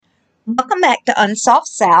Welcome back to Unsolved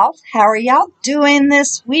South. How are y'all doing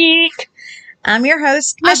this week? I'm your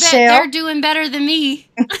host, I bet Michelle. they're doing better than me.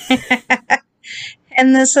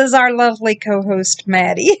 And this is our lovely co-host,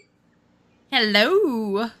 Maddie.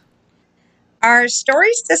 Hello. Our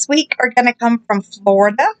stories this week are going to come from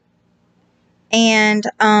Florida. And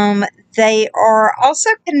they are also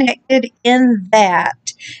connected in that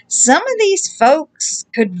some of these folks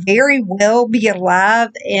could very well be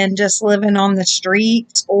alive and just living on the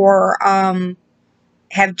streets or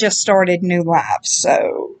have just started new lives.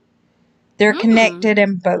 So they're connected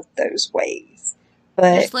in both those ways.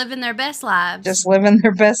 But just living their best lives. Just living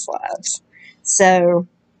their best lives. So,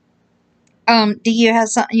 do you have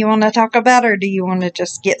something you want to talk about, or do you want to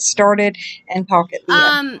just get started and talk at the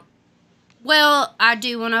end? Well, I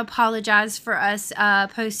do want to apologize for us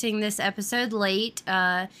posting this episode late.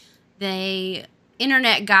 The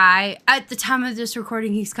internet guy, at the time of this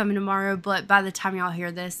recording, he's coming tomorrow, but by the time y'all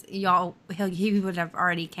hear this, he would have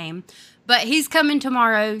already came. But he's coming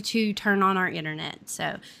tomorrow to turn on our internet,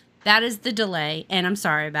 so that is the delay, and I'm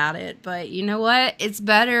sorry about it. But you know what? It's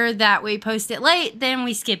better that we post it late than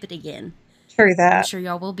we skip it again. True that. I'm sure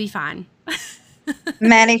y'all will be fine.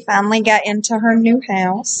 Maddie finally got into her new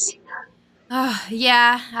house. Oh,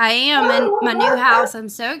 yeah, I am in my new house. I'm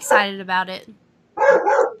so excited about it.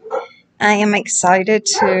 I am excited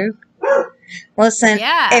too. Listen,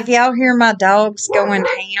 if y'all hear my dogs going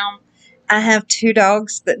ham, I have two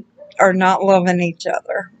dogs that are not loving each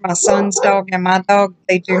other. My son's dog and my dog,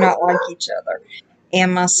 they do not like each other.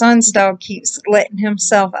 And my son's dog keeps letting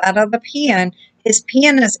himself out of the pen. His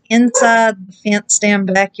pen is inside the fenced-in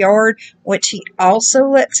backyard, which he also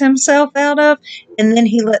lets himself out of. And then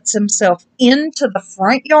he lets himself into the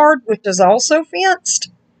front yard, which is also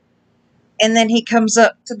fenced. And then he comes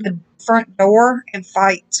up to the front door and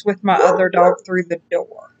fights with my other dog through the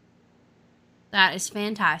door. That is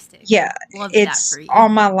fantastic. Yeah, it's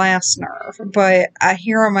on my last nerve. But I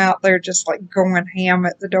hear them out there just like going ham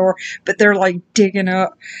at the door. But they're like digging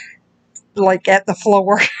up like at the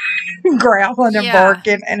floor, growling and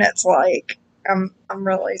barking. And it's like, I'm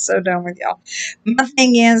really so done with y'all. My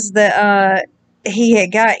thing is that he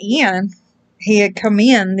had come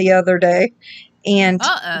in the other day. And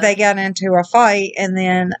they got into a fight, and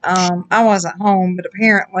then I wasn't home, but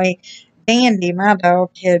apparently Dandy, my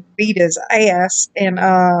dog, had beat his ass, and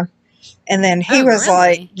then he was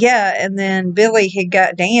like, yeah, and then Billy had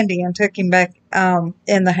got Dandy and took him back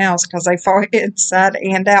in the house because they fought inside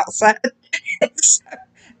and outside. So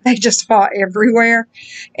they just fought everywhere,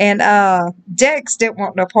 and Dex didn't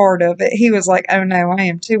want no part of it. He was like, oh no, I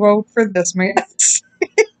am too old for this mess.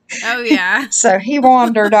 Oh, yeah. So he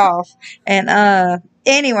wandered off. And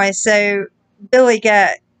anyway, so Billy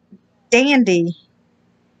got Dandy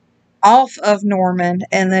off of Norman,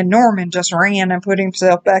 and then Norman just ran and put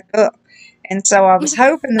himself back up. And so I was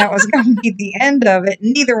hoping that was going to be the end of it.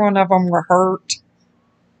 Neither one of them were hurt.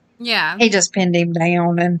 Yeah. He just pinned him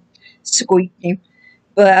down and squeaked him.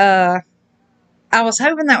 But I was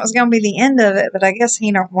hoping that was going to be the end of it, but I guess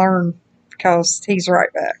he don't learn because he's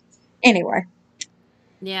right back. Anyway.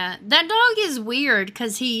 Yeah, that dog is weird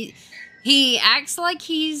because he acts like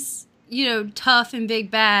he's, tough and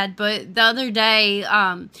big bad. But the other day,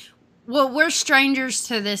 we're strangers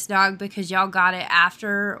to this dog because y'all got it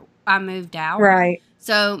after I moved out. Right.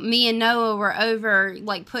 So me and Noah were over,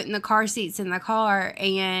 like, putting the car seats in the car,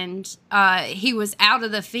 and he was out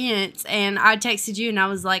of the fence, and I texted you, and I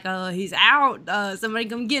was like, oh, he's out. Somebody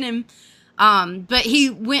come get him. But he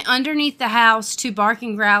went underneath the house to bark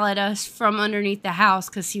and growl at us from underneath the house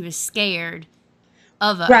because he was scared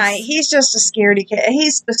of us. Right. He's just a scaredy cat.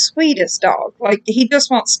 He's the sweetest dog. Like, he just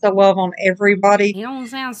wants to love on everybody. He don't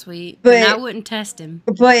sound sweet, but I wouldn't test him.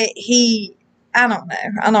 But I don't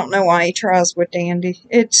know. I don't know why he tries with Dandy.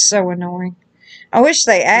 It's so annoying. I wish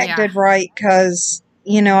they acted right because,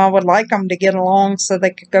 I would like them to get along so they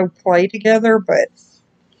could go play together, but,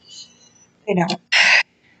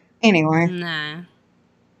 Anyway. Nah.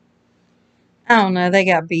 I don't know. They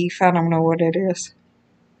got beef. I don't know what it is.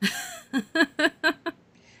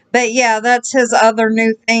 But yeah, that's his other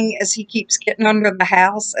new thing is he keeps getting under the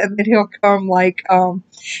house and then he'll come like, and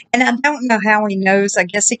I don't know how he knows. I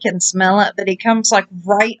guess he can smell it, but he comes like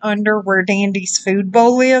right under where Dandy's food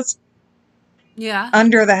bowl is. Yeah.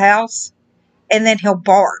 Under the house. And then he'll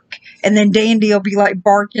bark. And then Dandy will be like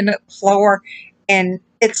barking at the floor. And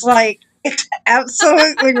it's like, it's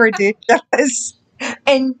absolutely ridiculous.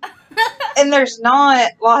 And there's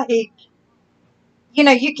not like,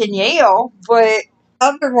 you can yell, but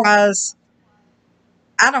otherwise,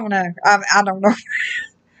 I don't know. I don't know.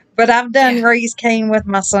 But I've done raise Cain with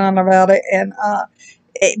my son about it, and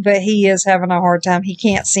but he is having a hard time. He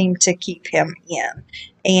can't seem to keep him in.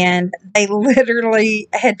 And they literally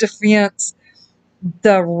had to fence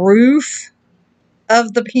the roof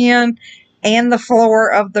of the pen and the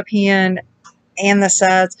floor of the pen and the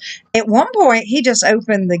sides. At one point, he just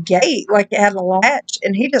opened the gate like it had a latch,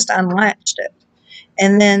 and he just unlatched it.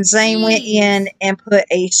 And then Zane went in and put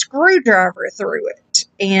a screwdriver through it.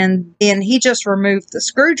 And then he just removed the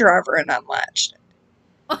screwdriver and unlatched it.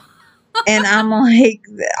 And I'm like,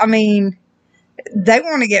 I mean, they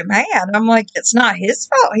want to get mad. I'm like, it's not his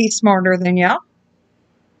fault. He's smarter than y'all.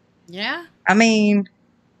 Yeah. I mean,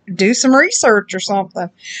 do some research or something.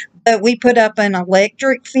 But we put up an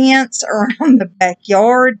electric fence around the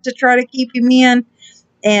backyard to try to keep him in.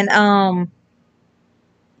 And,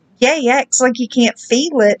 yeah, he acts like he can't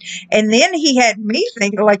feel it. And then he had me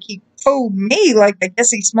thinking like he fooled me. Like, I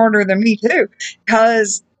guess he's smarter than me, too.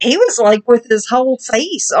 Because he was like with his whole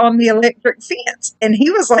face on the electric fence. And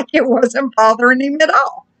he was like it wasn't bothering him at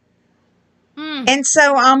all. And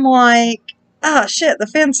so I'm like, oh, shit, the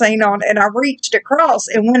fence ain't on. And I reached across.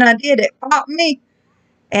 And when I did, it popped me.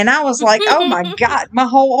 And I was like, oh, my God. My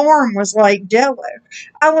whole arm was like jello.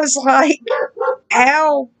 I was like,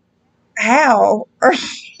 how are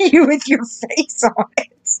you with your face on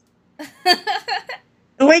it?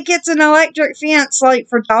 Like, it's an electric fence, like,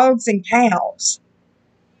 for dogs and cows.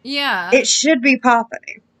 Yeah. It should be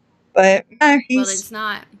popping. But, no, Well, it's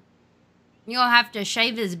not. You'll have to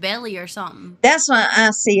shave his belly or something. That's what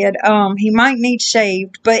I said. He might need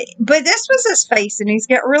shaved. But this was his face, and he's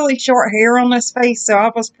got really short hair on his face, so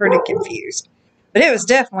I was pretty confused. But it was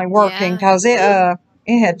definitely working, because it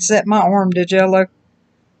had set my arm to jello.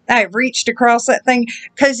 I reached across that thing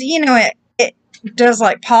because, you know, it does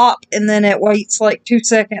like pop and then it waits like 2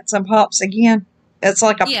 seconds and pops again. It's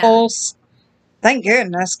like a pulse. Thank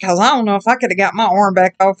goodness, because I don't know if I could have got my arm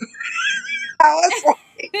back off. I was like,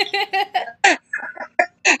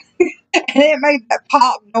 and it made that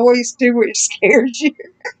pop noise too, which scared you.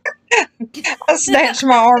 I snatched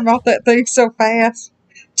my arm off that thing so fast.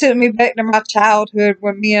 Took me back to my childhood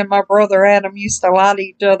when me and my brother Adam used to lie to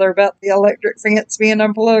each other about the electric fence being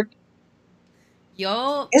unplugged.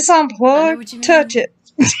 Yup. It's unplugged. Touch it.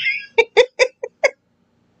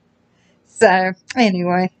 So,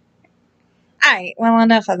 anyway. Alright, well,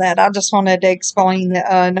 enough of that. I just wanted to explain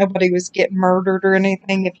that nobody was getting murdered or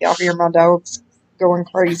anything if y'all hear my dogs going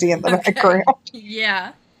crazy in the background.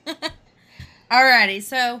 Yeah. Alrighty,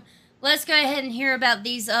 so let's go ahead and hear about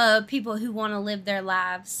these people who want to live their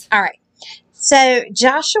lives. Alright. So,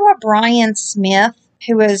 Joshua Bryan Smith,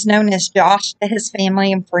 who is known as Josh to his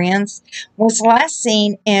family and friends, was last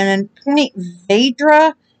seen in Point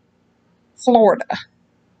Vedra, Florida.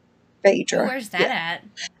 Vedra. Where's that at?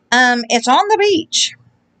 It's on the beach.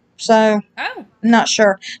 So, I'm not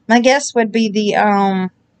sure. My guess would be the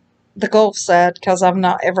Gulf side, because I've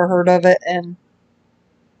not ever heard of it. And,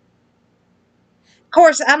 of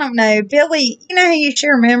course, I don't know. Billy, you know how you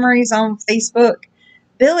share memories on Facebook?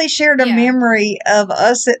 Billy shared a memory of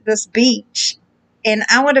us at this beach. And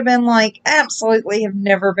I would have been like, absolutely have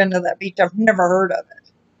never been to that beach. I've never heard of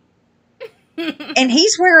it. And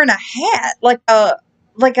he's wearing a hat,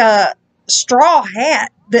 like a straw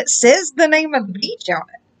hat that says the name of the beach on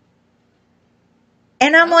it.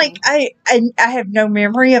 And I'm like, I have no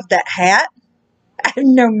memory of that hat. I have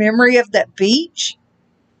no memory of that beach.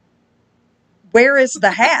 Where is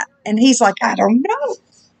the hat? And he's like, I don't know.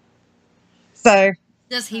 So.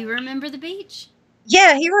 Does he remember the beach?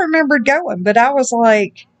 Yeah, he remembered going, but I was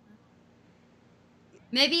like.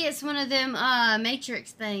 Maybe it's one of them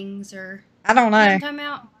Matrix things, or. I don't know. You know what I'm talking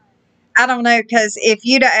about? I don't know, because if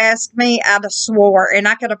you'd have asked me, I'd have swore, and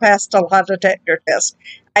I could have passed a lie detector test.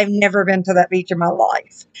 I've never been to that beach in my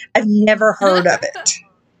life. I've never heard of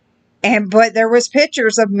it. But there was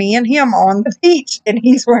pictures of me and him on the beach, and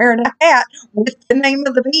he's wearing a hat with the name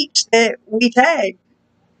of the beach that we tagged.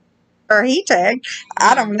 Or he tagged.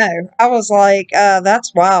 I don't know. I was like,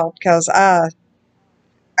 that's wild, because I'd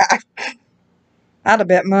have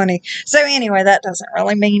bet money. So anyway, that doesn't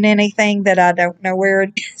really mean anything that I don't know where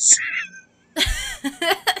it is.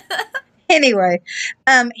 Anyway,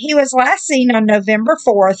 he was last seen on November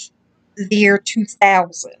 4th, the year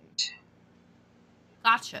 2000.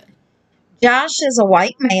 Gotcha. Josh is a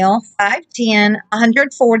white male, 5'10",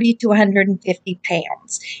 140 to 150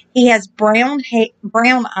 pounds. He has brown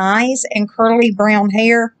eyes and curly brown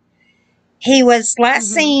hair. He was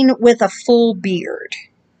last seen with a full beard.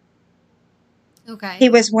 Okay. He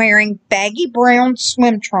was wearing baggy brown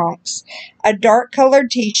swim trunks, a dark-colored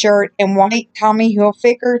T-shirt, and white Tommy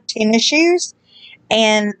Hilfiger tennis shoes.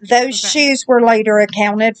 And those shoes were later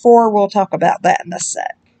accounted for. We'll talk about that in a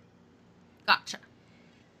sec. Gotcha.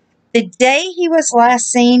 The day he was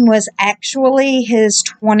last seen was actually his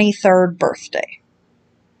 23rd birthday.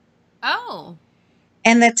 Oh.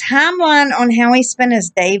 And the timeline on how he spent his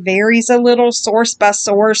day varies a little, source by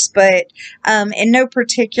source, but in no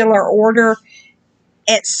particular order.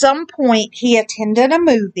 At some point, he attended a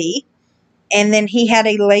movie, and then he had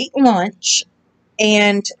a late lunch,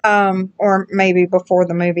 and or maybe before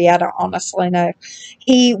the movie, I don't honestly know.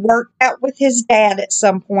 He worked out with his dad at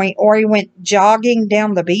some point, or he went jogging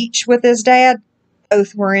down the beach with his dad.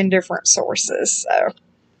 Both were in different sources, so.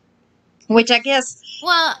 Which I guess,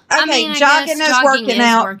 well, okay, I mean, jogging is working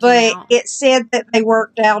out, but it said that they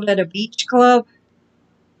worked out at a beach club.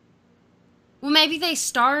 Well, maybe they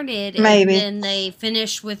started Maybe. and then they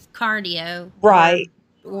finished with cardio. Right.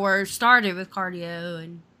 Or started with cardio.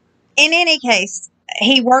 And in any case,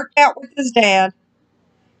 he worked out with his dad,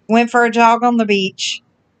 went for a jog on the beach,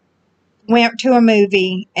 went to a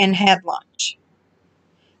movie, and had lunch.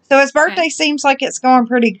 So his birthday seems like it's going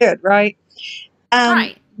pretty good, right?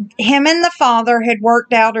 Right. Him and the father had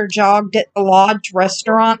worked out or jogged at the Lodge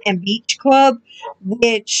Restaurant and Beach Club,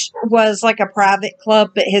 which was like a private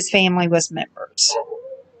club, but his family was members.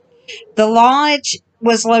 The Lodge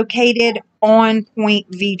was located on Point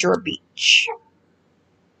Vedra Beach.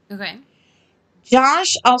 Okay.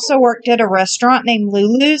 Josh also worked at a restaurant named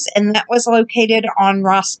Lulu's, and that was located on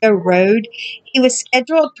Roscoe Road. He was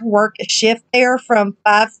scheduled to work a shift there from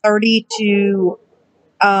 5:30 to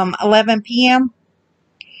 11 p.m.,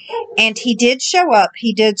 and he did show up.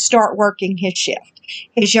 He did start working his shift.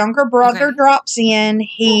 His younger brother drops in.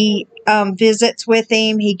 He visits with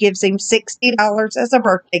him. He gives him $60 as a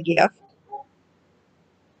birthday gift,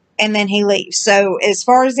 and then he leaves. So as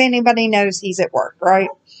far as anybody knows, he's at work, right?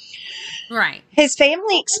 Right. His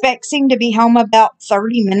family expects him to be home about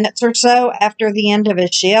 30 minutes or so after the end of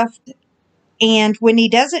his shift. And when he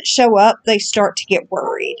doesn't show up, they start to get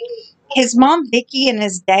worried. His mom, Vicky, and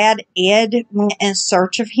his dad, Ed, went in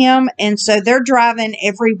search of him. And so they're driving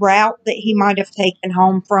every route that he might have taken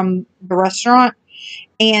home from the restaurant.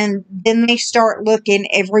 And then they start looking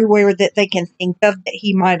everywhere that they can think of that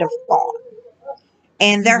he might have gone.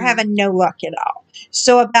 And they're having no luck at all.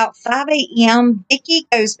 So about 5 a.m., Vicky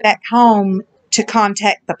goes back home to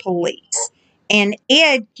contact the police. And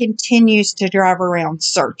Ed continues to drive around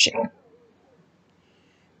searching.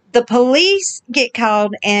 The police get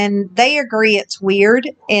called and they agree it's weird.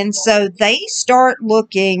 And so they start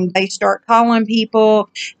looking. They start calling people.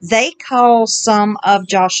 They call some of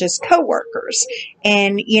Josh's coworkers.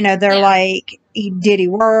 And, they're like, did he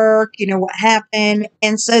work? What happened?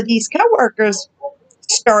 And so these coworkers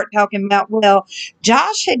start talking about, well,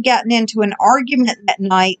 Josh had gotten into an argument that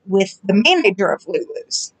night with the manager of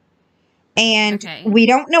Lulu's. And we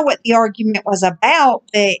don't know what the argument was about,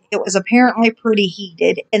 but it was apparently pretty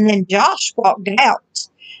heated. And then Josh walked out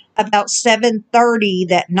about 7:30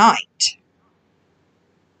 that night.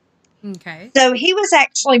 Okay. So he was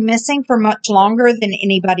actually missing for much longer than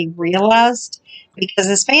anybody realized, because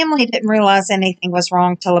his family didn't realize anything was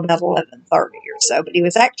wrong till about 11:30 or so, but he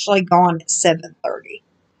was actually gone at 7:30.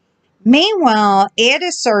 Meanwhile, Ed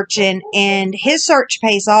is searching, and his search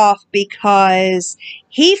pays off because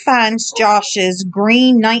he finds Josh's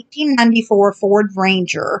green 1994 Ford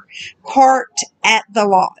Ranger parked at the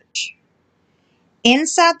lodge.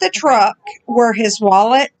 Inside the truck were his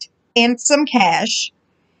wallet and some cash.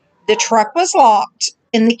 The truck was locked,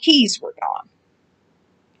 and the keys were gone.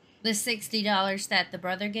 The $60 that the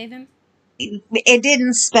brother gave him? It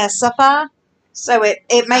didn't specify, so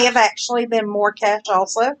it may have actually been more cash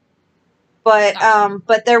also.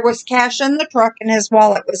 But there was cash in the truck, and his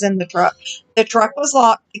wallet was in the truck. The truck was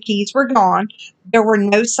locked. The keys were gone. There were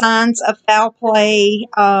no signs of foul play,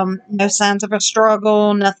 no signs of a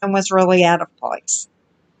struggle. Nothing was really out of place.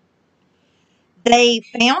 They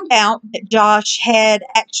found out that Josh had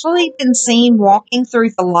actually been seen walking through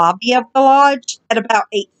the lobby of the lodge at about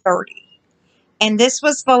 8:30. And this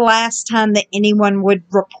was the last time that anyone would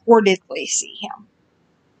reportedly see him.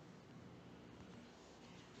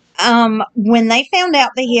 When they found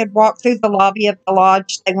out that he had walked through the lobby of the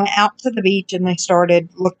lodge, they went out to the beach and they started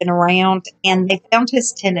looking around, and they found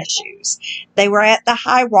his tennis shoes. They were at the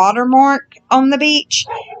high water mark on the beach,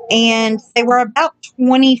 and they were about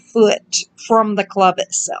 20 foot from the club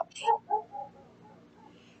itself.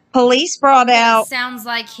 Police brought out... It sounds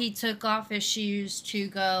like he took off his shoes to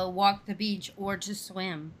go walk the beach or to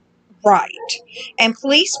swim. Right. And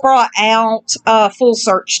police brought out a full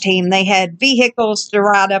search team. They had vehicles to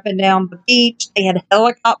ride up and down the beach. They had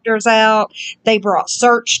helicopters out. They brought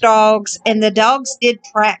search dogs. And the dogs did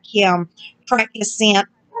track his scent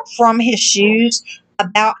from his shoes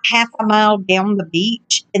about half a mile down the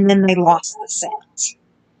beach. And then they lost the scent.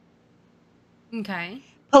 Okay.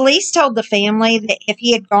 Police told the family that if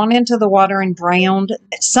he had gone into the water and drowned,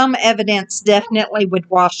 some evidence definitely would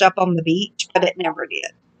wash up on the beach, but it never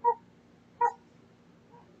did.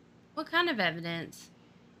 What kind of evidence?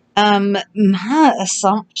 My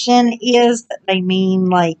assumption is that they mean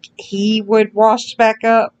like he would wash back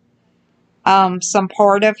up, some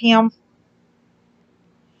part of him.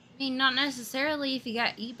 I mean, not necessarily if he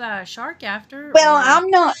got eaten by a shark after. Well, Or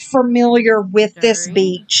I'm not familiar with this during.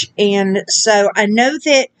 beach, and so I know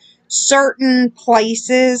that certain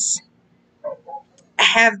places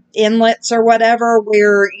have inlets or whatever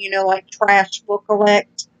where, like trash will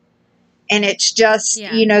collect, and it's just,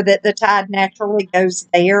 Yeah. that the tide naturally goes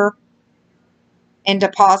there and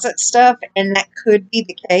deposits stuff, and that could be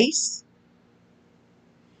the case.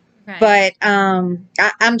 Okay. But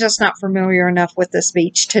I'm just not familiar enough with this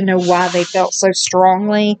beach to know why they felt so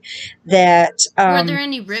strongly that. Were there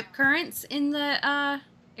any rip currents in the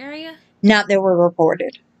area? Not that were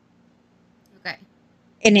reported Okay.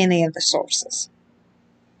 in any of the sources.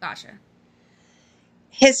 Gotcha.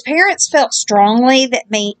 His parents felt strongly that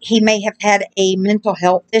he may have had a mental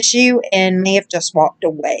health issue and may have just walked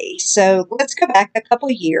away. So let's go back a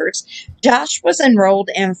couple years. Josh was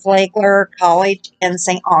enrolled in Flagler College in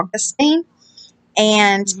St. Augustine,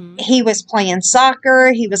 and he was playing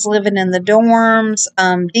soccer. He was living in the dorms,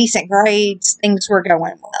 decent grades. Things were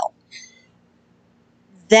going well.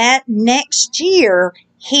 That next year,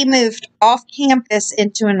 he moved off campus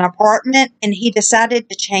into an apartment, and he decided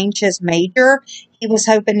to change his major. He was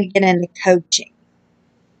hoping to get into coaching.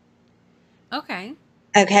 Okay.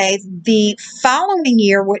 Okay. The following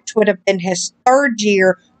year, which would have been his third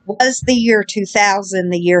year, was the year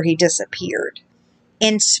 2000, the year he disappeared.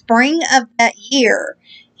 In spring of that year,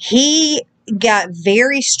 he got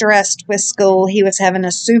very stressed with school. He was having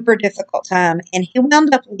a super difficult time, and he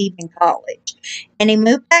wound up leaving college. And he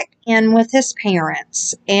moved back in with his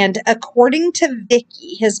parents. And according to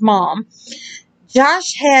Vicky, his mom,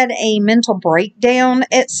 Josh had a mental breakdown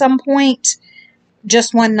at some point.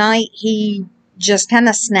 Just one night, he just kind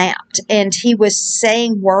of snapped, and he was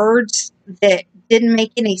saying words that didn't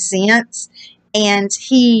make any sense, and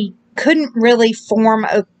he couldn't really form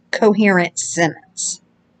a coherent sentence.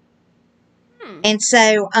 And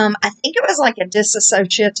so I think it was like a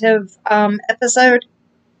disassociative episode.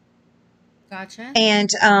 Gotcha.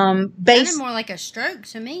 And sounded more like a stroke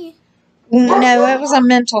to me. No, it was a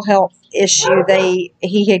mental health issue.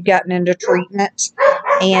 He had gotten into treatment,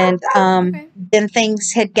 and then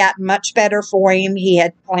things had gotten much better for him. He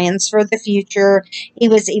had plans for the future. He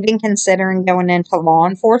was even considering going into law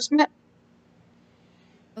enforcement.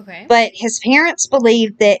 Okay. But his parents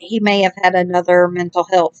believed that he may have had another mental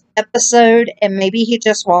health episode, and maybe he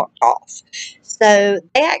just walked off. So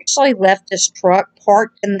they actually left his truck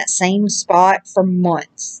parked in that same spot for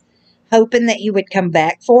months, hoping that he would come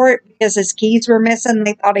back for it because his keys were missing.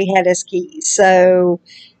 They thought he had his keys. So,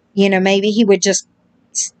 maybe he would just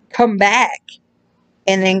come back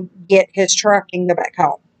and then get his truck and go back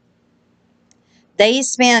home. They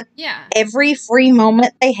spent every free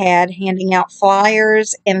moment they had handing out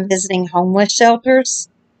flyers and visiting homeless shelters.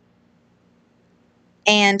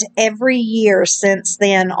 And every year since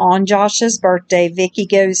then, on Josh's birthday, Vicky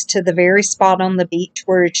goes to the very spot on the beach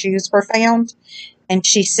where his shoes were found. And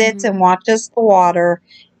she sits and watches the water.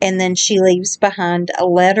 And then she leaves behind a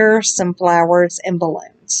letter, some flowers, and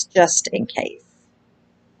balloons, just in case.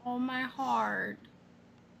 Oh, my heart.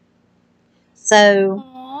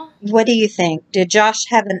 So, what do you think? Did Josh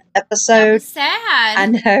have an episode? That was sad. I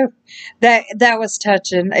know. That was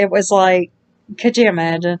touching. It was like, could you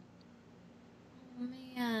imagine? Oh,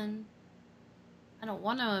 man. I don't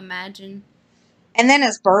want to imagine. And then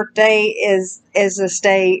his birthday is a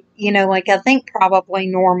day, like I think probably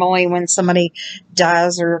normally when somebody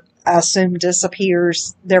dies or I assume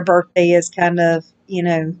disappears, their birthday is kind of,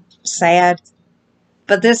 sad.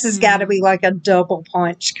 But this has got to be like a double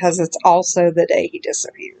punch because it's also the day he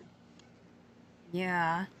disappeared.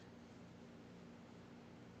 Yeah.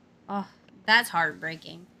 Oh, that's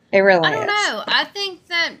heartbreaking. It really is. I don't know. I think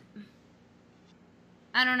that,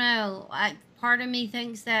 I don't know. Part of me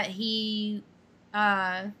thinks that he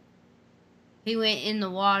went in the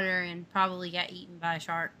water and probably got eaten by a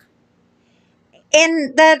shark.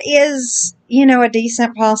 And that is, a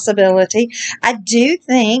decent possibility. I do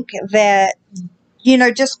think that,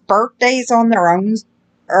 just birthdays on their own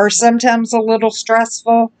are sometimes a little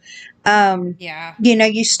stressful.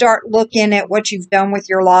 You start looking at what you've done with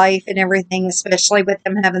your life and everything, especially with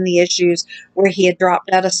him having the issues where he had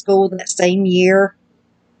dropped out of school that same year.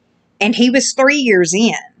 And he was 3 years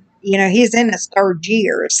in. He's in his third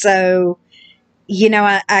year. So,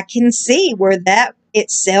 I can see where that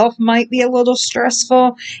itself might be a little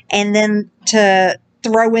stressful. And then to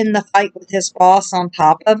throw in the fight with his boss on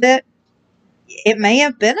top of it, it may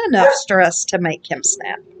have been enough stress to make him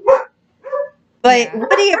snap. But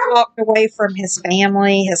would he have walked away from his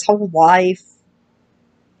family, his whole life?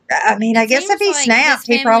 I mean, I guess if he snapped,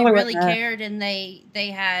 he probably really wouldn't have. cared, and they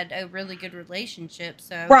had a really good relationship.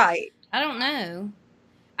 So Right. I don't know.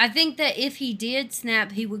 I think that if he did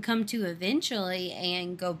snap, he would come to eventually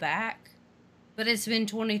and go back. But it's been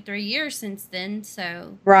 23 years since then,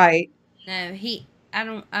 so Right. no, I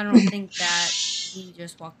don't think that he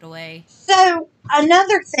just walked away. So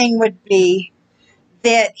another thing would be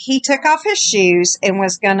that he took off his shoes and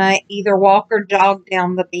was going to either walk or jog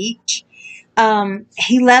down the beach.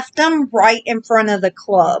 He left them right in front of the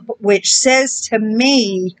club, which says to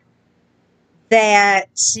me that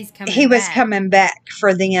he was coming back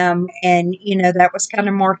for them. And, that was kind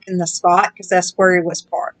of marking the spot because that's where he was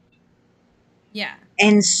parked. Yeah.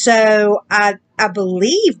 And so I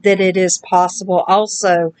believe that it is possible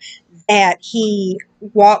also that he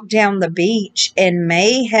walked down the beach and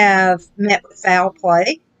may have met with foul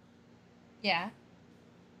play. Yeah.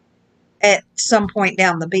 At some point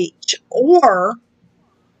down the beach. Or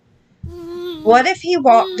what if he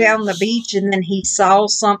walked down the beach and then he saw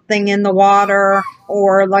something in the water,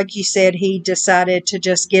 or like you said, he decided to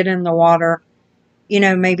just get in the water.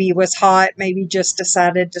 Maybe it was hot, maybe just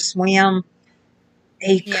decided to swim.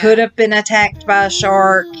 He could have been attacked by a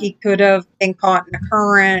shark. He could have been caught in a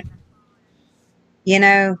current.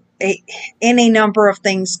 Any number of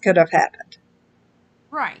things could have happened.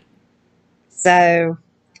 Right. So,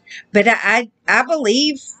 but I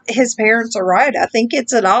believe his parents are right. I think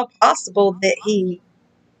it's at all possible that he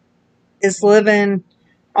is living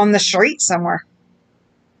on the street somewhere.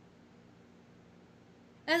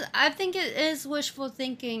 I think it is wishful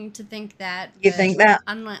thinking to think that. You think that?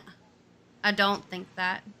 I don't think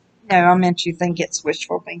that. No, I meant you think it's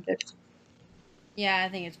wishful thinking. Yeah, I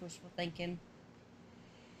think it's wishful thinking.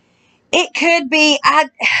 It could be. I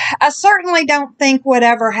certainly don't think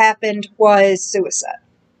whatever happened was suicide.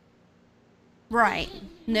 Right.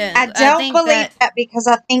 No. I don't believe that because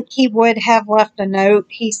I think he would have left a note.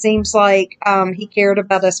 He seems like he cared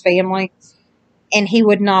about his family, and he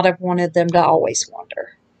would not have wanted them to always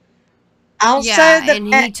wonder. Also,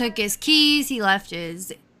 he took his keys, he left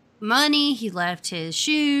his money, he left his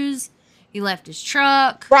shoes, he left his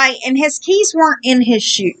truck. Right, and his keys weren't in his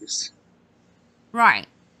shoes. Right.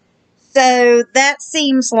 So that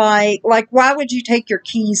seems like why would you take your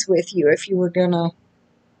keys with you if you were gonna?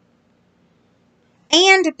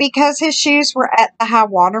 And because his shoes were at the high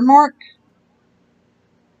water mark,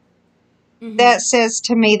 that says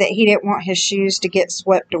to me that he didn't want his shoes to get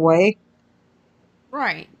swept away.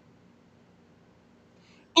 Right.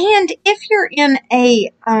 And if you're in a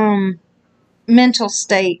mental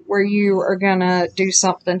state where you are gonna do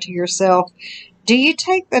something to yourself, do you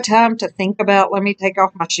take the time to think about, let me take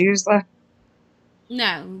off my shoes though?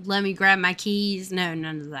 No, let me grab my keys. No,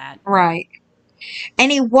 none of that. Right.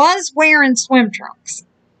 And he was wearing swim trunks.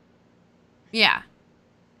 Yeah.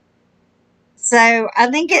 So I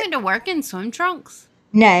think he went to work in swim trunks?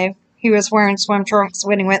 No, he was wearing swim trunks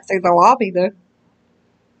when he went through the lobby though.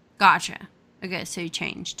 Gotcha. Okay, so he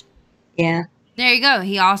changed. Yeah. There you go.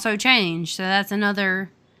 He also changed. So that's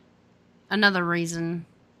another reason.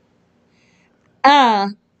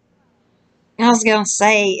 I was going to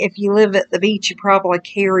say, if you live at the beach, you probably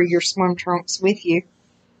carry your swim trunks with you.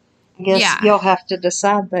 I guess you'll have to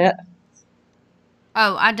decide that.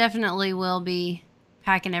 Oh, I definitely will be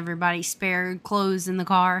packing everybody's spare clothes in the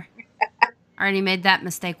car. I already made that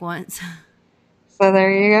mistake once. So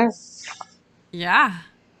there you go. Yeah.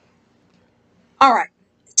 All right.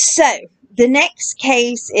 So the next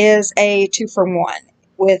case is a 2-for-1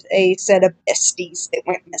 with a set of besties that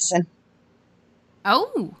went missing.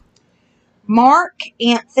 Oh. Mark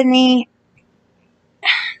Anthony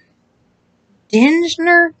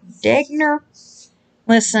Degner.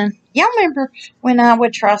 Listen, y'all remember when I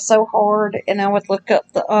would try so hard and I would look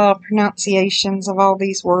up the pronunciations of all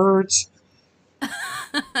these words?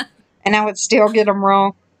 And I would still get them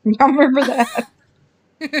wrong. Y'all remember that?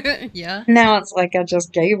 Yeah. Now it's like I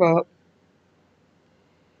just gave up.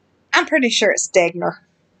 I'm pretty sure it's Degner.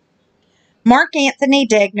 Mark Anthony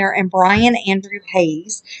Degner and Bryan Andrew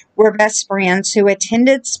Hayes were best friends who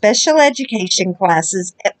attended special education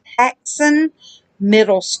classes at Paxson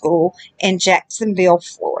Middle School in Jacksonville,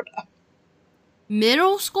 Florida.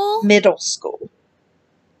 Middle school? Middle school.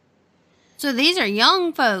 So these are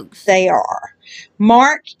young folks. They are.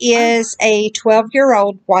 Mark is a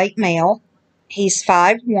 12-year-old white male. He's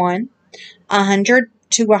 5'1", 100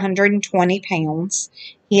 to 120 pounds.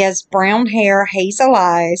 He has brown hair, hazel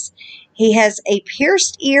eyes. He has a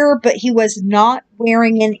pierced ear, but he was not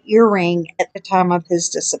wearing an earring at the time of his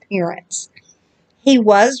disappearance. He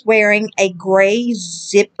was wearing a gray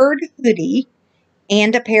zippered hoodie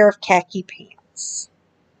and a pair of khaki pants.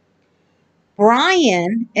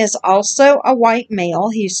 Bryan is also a white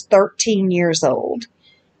male. He's 13 years old.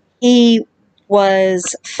 He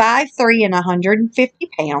was 5'3" and 150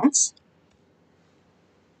 pounds.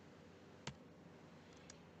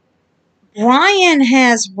 Bryan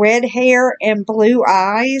has red hair and blue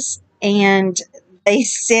eyes, and they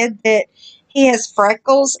said that he has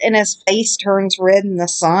freckles and his face turns red in the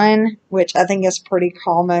sun, which I think is pretty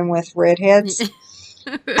common with redheads.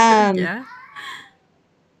 Yeah.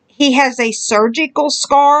 He has a surgical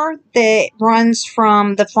scar that runs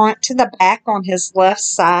from the front to the back on his left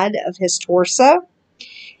side of his torso.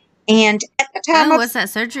 And at the time what's that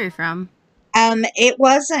surgery from? It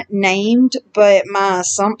wasn't named, but my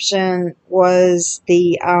assumption was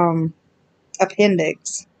the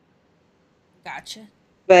appendix. Gotcha.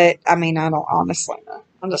 But, I mean, I don't honestly know.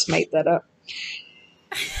 I just made that up.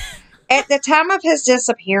 At the time of his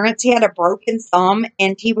disappearance, he had a broken thumb,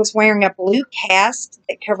 and he was wearing a blue cast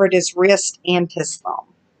that covered his wrist and his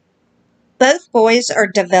thumb. Both boys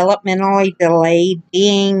are developmentally delayed,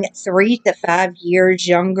 being 3 to 5 years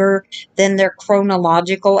younger than their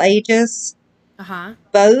chronological ages. Uh-huh.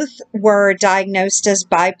 Both were diagnosed as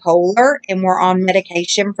bipolar and were on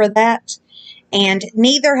medication for that. And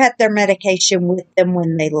neither had their medication with them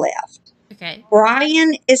when they left. Okay.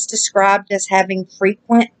 Bryan is described as having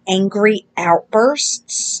frequent angry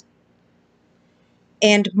outbursts.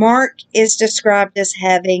 And Mark is described as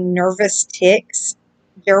having nervous tics,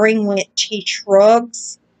 during which he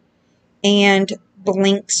shrugs and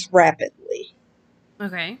blinks rapidly.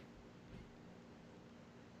 Okay.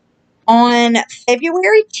 On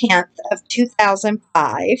February 10th of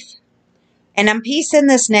 2005, and I'm piecing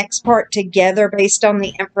this next part together based on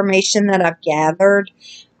the information that I've gathered,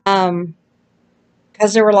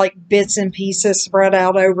 because there were like bits and pieces spread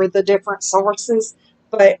out over the different sources,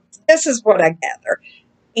 but this is what I gather.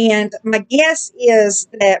 And my guess is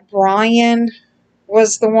that Bryan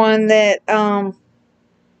was the one that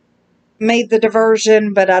made the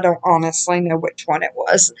diversion, but I don't honestly know which one it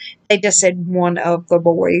was. They just said one of the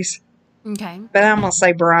boys. Okay. But I'm going to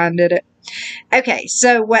say Bryan did it. Okay,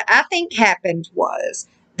 so what I think happened was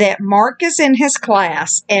that Mark is in his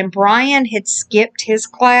class and Bryan had skipped his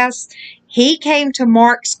class. He came to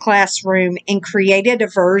Mark's classroom and created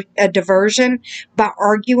a diversion by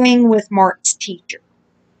arguing with Mark's teacher.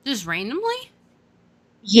 Just randomly?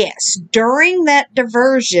 Yes, during that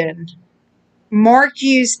diversion, Mark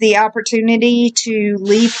used the opportunity to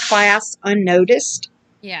leave class unnoticed.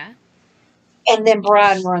 Yeah. And then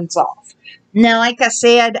Bryan runs off. Now, like I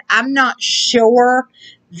said, I'm not sure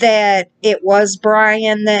that it was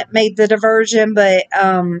Bryan that made the diversion, but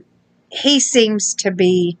he seems to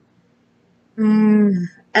be, I don't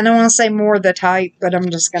want to say more the type, but I'm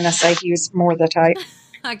just going to say he was more the type.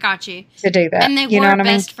 I got you. To do that. And they you were know what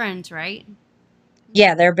best I mean? friends, right?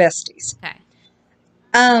 Yeah, they're besties. Okay.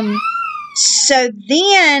 So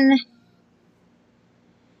then...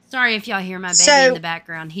 Sorry if y'all hear my baby in the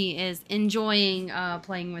background. He is enjoying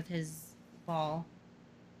playing with his ball.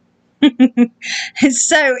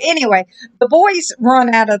 So anyway, the boys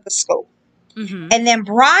run out of the school. Mm-hmm. And then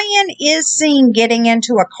Bryan is seen getting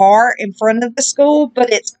into a car in front of the school,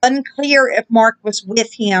 but it's unclear if Mark was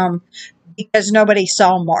with him because nobody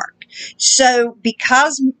saw Mark. So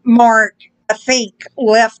because Mark, I think,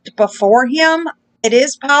 left before him, it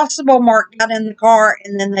is possible Mark got in the car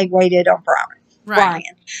and then they waited on Bryan.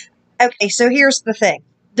 Okay, so here's the thing.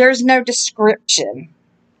 There's no description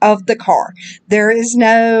of the car. There is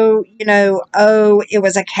no, oh, it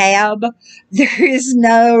was a cab. There is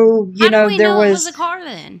no, How do we know it was a car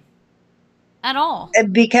then? At all?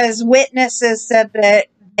 Because witnesses said that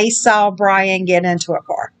they saw Bryan get into a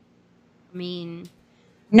car. I mean...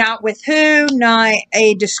 Not with who, not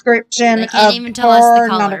a description they can't even tell car, us the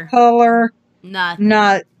color. Not a color. Nothing.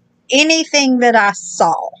 Not anything that I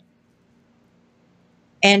saw.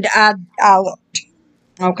 And I looked.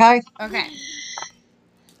 Okay? Okay.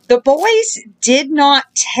 The boys did not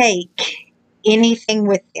take anything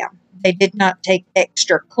with them. They did not take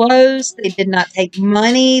extra clothes. They did not take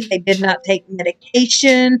money. They did not take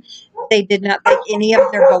medication. They did not take any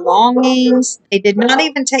of their belongings. They did not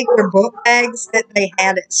even take their book bags that they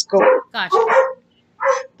had at school. Gotcha.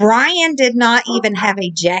 Bryan did not even have a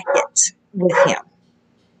jacket with him.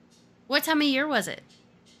 What time of year was it?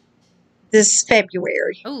 This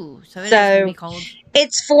February. Oh, so it's going to be cold.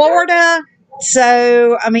 It's Florida,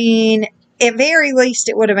 so, I mean, at very least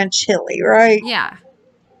it would have been chilly, right? Yeah.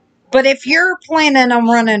 But if you're planning on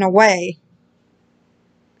running away,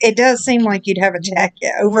 it does seem like you'd have a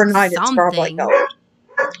jacket. Overnight, it's probably cold.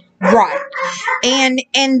 Right.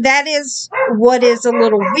 And that is what is a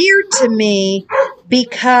little weird to me,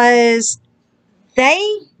 because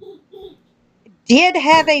they did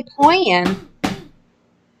have a plan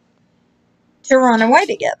to run away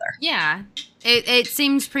together. Yeah. It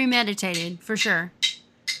seems premeditated, for sure.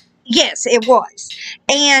 Yes, it was.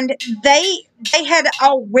 And they had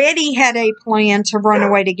already had a plan to run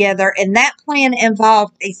away together, and that plan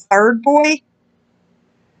involved a third boy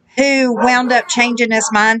who wound up changing his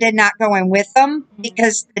mind and not going with them,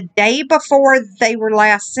 because the day before they were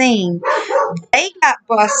last seen, they got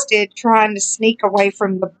busted trying to sneak away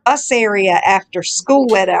from the bus area after school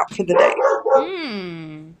let out for the day.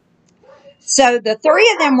 So the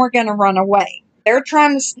three of them were going to run away. They're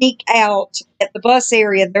trying to sneak out at the bus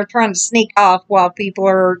area. They're trying to sneak off while people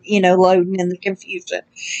are, loading in the confusion.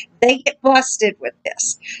 They get busted with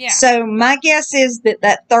this. Yeah. So my guess is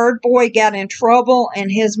that third boy got in trouble,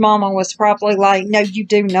 and his mama was probably like, no, you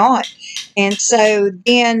do not. And so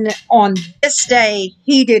then on this day,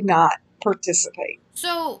 he did not participate.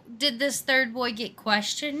 So did this third boy get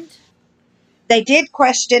questioned? They did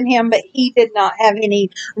question him, but he did not have any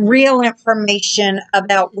real information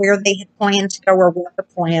about where they had planned to go or what the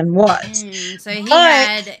plan was. So he was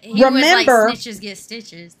like snitches get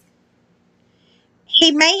stitches.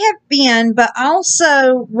 He may have been, but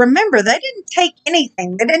also remember, they didn't take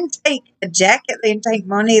anything. They didn't take a jacket. They didn't take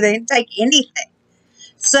money. They didn't take anything.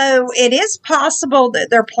 So it is possible that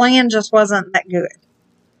their plan just wasn't that good.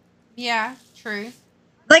 Yeah, true.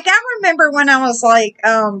 Like, I remember when I was like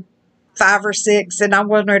 5 or 6 and I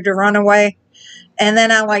wanted to run away. And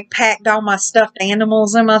then I packed all my stuffed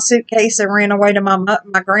animals in my suitcase and ran away to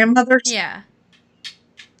my grandmother's. Yeah.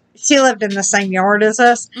 She lived in the same yard as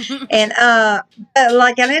us. And, but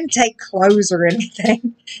I didn't take clothes or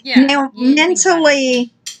anything. Yeah. Now,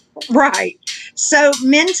 mentally, right. So,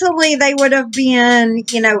 mentally, they would have been,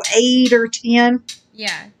 8 or 10.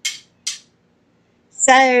 Yeah.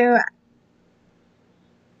 So,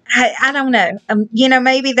 I don't know.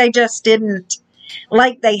 Maybe they just didn't,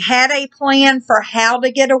 they had a plan for how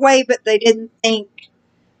to get away, but they didn't think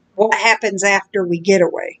what happens after we get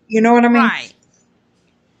away. You know what I mean? Right.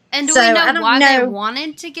 And do we know why they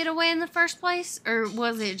wanted to get away in the first place? Or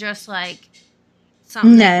was it just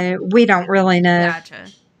something? No, we don't really know. Gotcha.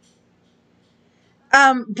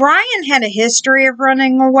 Bryan had a history of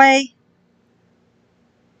running away.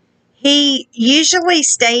 He usually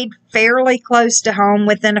stayed fairly close to home,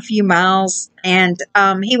 within a few miles, and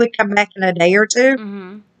he would come back in a day or two.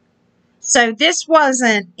 Mm-hmm. So this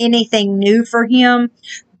wasn't anything new for him,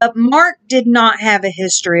 but Mark did not have a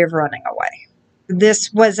history of running away.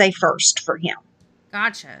 This was a first for him.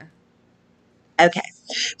 Gotcha. Okay.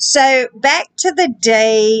 So back to the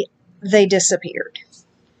day they disappeared.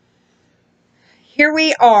 Here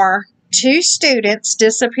we are. 2 students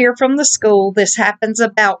disappear from the school. This happens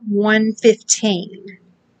about 1:15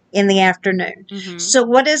 in the afternoon. Mm-hmm. So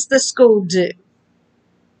what does the school do?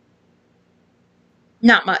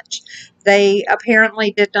 Not much. They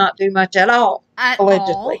apparently did not do much at all.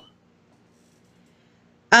 Allegedly.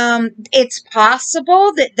 It's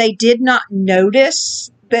possible that they did not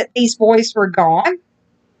notice that these boys were gone.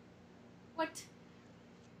 What?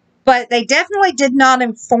 But they definitely did not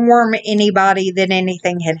inform anybody that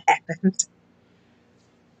anything had happened.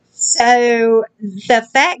 So the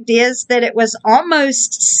fact is that it was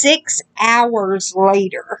almost 6 hours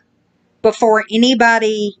later before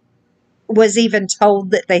anybody was even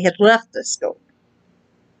told that they had left the school.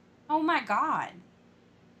 Oh my God.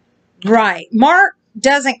 Right. Mark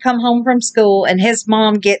doesn't come home from school, and his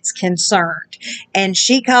mom gets concerned, and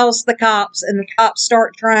she calls the cops, and the cops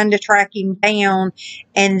start trying to track him down,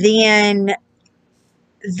 and then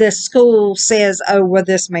the school says, oh, well,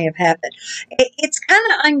 this may have happened. It's kind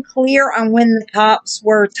of unclear on when the cops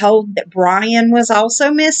were told that Bryan was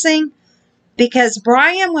also missing, because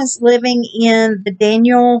Bryan was living in the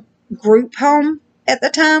Daniel group home at the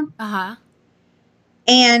time. Uh-huh.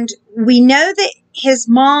 And we know that his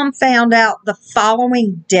mom found out the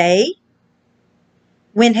following day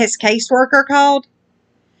when his caseworker called.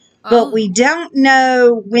 Oh. But we don't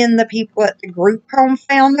know when the people at the group home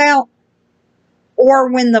found out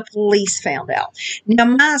or when the police found out. Now,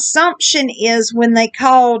 my assumption is when they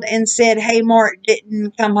called and said, hey, Mark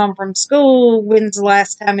didn't come home from school, when's the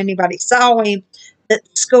last time anybody saw him, that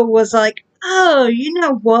the school was like, oh, you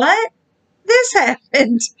know what? This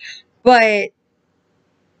happened. But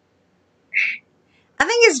I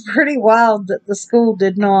think it's pretty wild that the school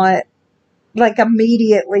did not like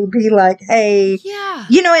immediately be like, hey, Yeah.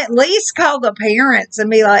 at least call the parents and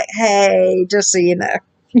be like, hey, just so you know.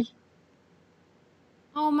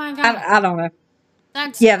 Oh my God. I don't know.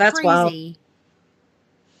 That's that's wild. crazy.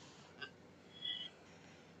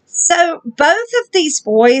 So both of these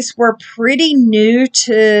boys were pretty new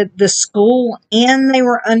to the school and they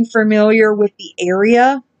were unfamiliar with the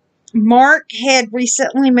area. Mark had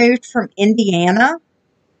recently moved from Indiana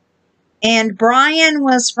and Bryan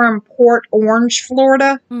was from Port Orange,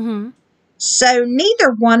 Florida. Mm-hmm. So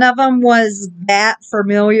neither one of them was that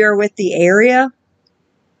familiar with the area.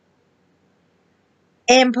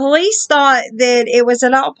 And police thought that it was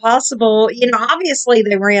at all possible, obviously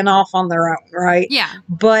they ran off on their own, right? Yeah.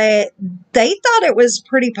 But they thought it was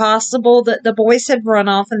pretty possible that the boys had run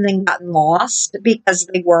off and then gotten lost because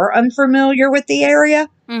they were unfamiliar with the area.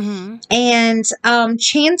 Mm-hmm. And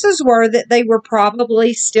chances were that they were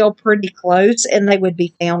probably still pretty close and they would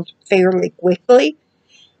be found fairly quickly.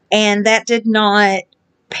 And that did not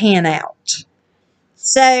pan out.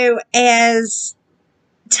 So as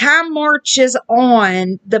time marches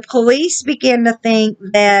on, the police begin to think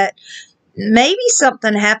that maybe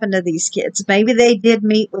something happened to these kids. Maybe they did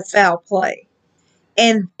meet with foul play.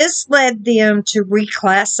 And this led them to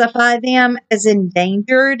reclassify them as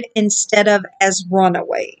endangered instead of as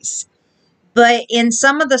runaways. But in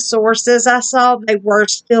some of the sources I saw, they were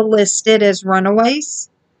still listed as runaways.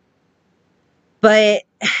 But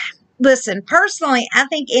listen, personally, I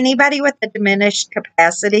think anybody with a diminished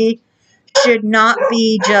capacity should not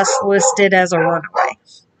be just listed as a runaway.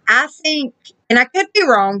 I think, and I could be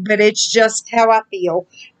wrong, but it's just how I feel.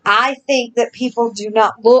 I think that people do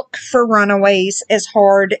not look for runaways as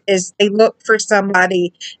hard as they look for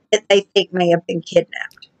somebody that they think may have been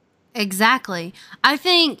kidnapped. Exactly. I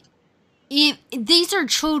think these are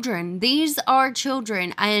children. These are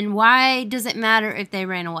children. And why does it matter if they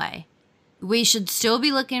ran away? We should still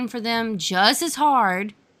be looking for them just as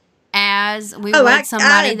hard as we would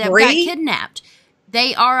somebody that got kidnapped.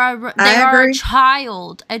 They are a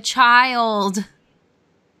child. A child.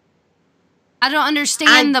 I don't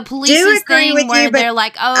understand the police's thing where they're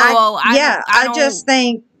like, I just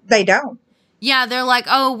think they don't. Yeah, they're like,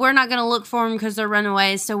 oh, we're not going to look for them because they're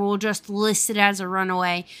runaways, so we'll just list it as a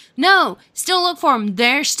runaway. No, still look for them.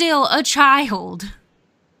 They're still a child.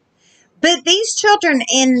 But these children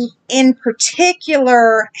in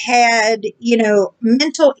particular had,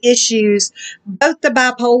 mental issues, both the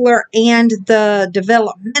bipolar and the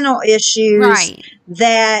developmental issues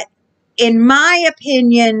that, in my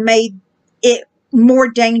opinion, made it more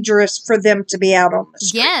dangerous for them to be out on the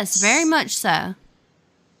streets. Yes, very much so.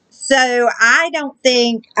 So I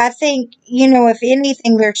think, if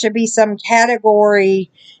anything, there should be some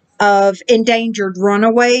category of endangered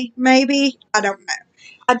runaway, maybe. I don't know.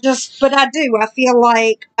 I feel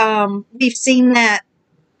like we've seen that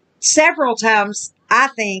several times, I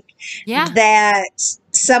think, that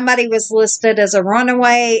somebody was listed as a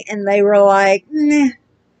runaway and they were like, nah,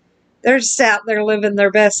 they're just out there living their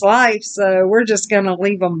best life, so we're just going to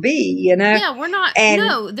leave them be, Yeah, we're not.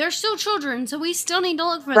 No, they're still children, so we still need to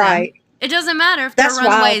look for them. It doesn't matter if they're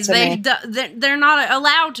runaways. They're not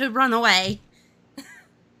allowed to run away.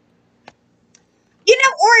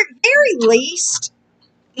 Or at very least,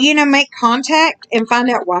 make contact and find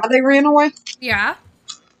out why they ran away. Yeah.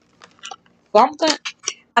 Something.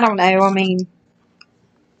 I don't know. I mean,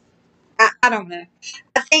 I don't know.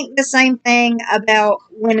 I think the same thing about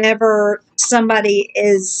whenever somebody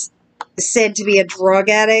is said to be a drug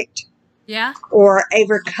addict. Yeah. Or a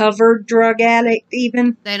recovered drug addict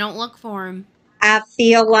even. They don't look for them. I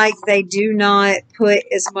feel like they do not put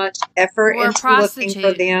as much effort into looking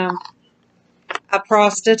for them. A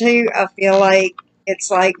prostitute, I feel like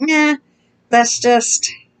it's like, nah, that's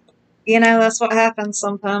just, that's what happens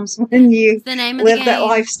sometimes when you live that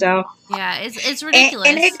lifestyle. Yeah, it's ridiculous.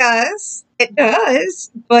 And it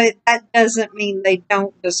does, but that doesn't mean they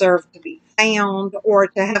don't deserve to be found or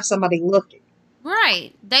to have somebody looking.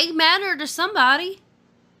 Right. They matter to somebody.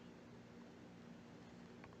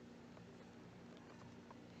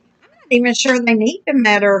 I'm not even sure they need to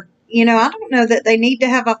matter. I don't know that they need to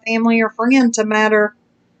have a family or friend to matter.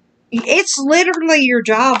 It's literally your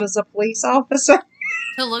job as a police officer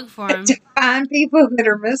to look for them, to find people that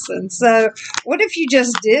are missing. So what if you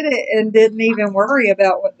just did it and didn't even worry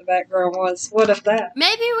about what the background was? What if that?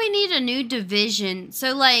 Maybe we need a new division.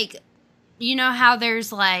 So, how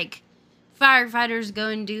there's, firefighters go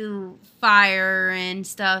and do fire and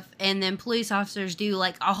stuff, and then police officers do,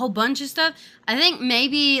 a whole bunch of stuff. I think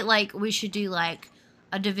maybe, we should do,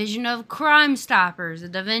 a division of Crime Stoppers, a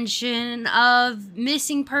division of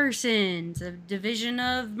missing persons, a division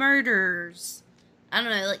of murders. I don't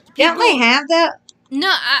know, like Don't they have that?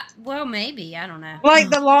 No, well, maybe, I don't know. Like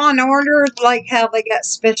the Law and Order, like how they got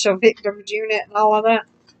Special Victims Unit and all of that.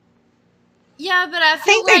 Yeah, but I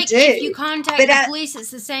feel like if you contact the police,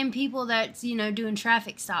 it's the same people that's, doing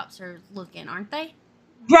traffic stops or looking, aren't they?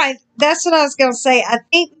 Right. That's what I was going to say. I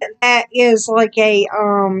think that is like a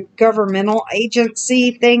governmental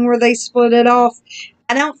agency thing where they split it off.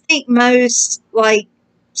 I don't think most, like,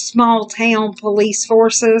 small town police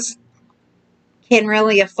forces can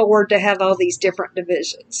really afford to have all these different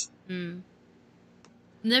divisions. Mm.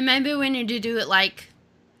 Then maybe we need to do it like,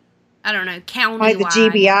 I don't know, county-wide. Like the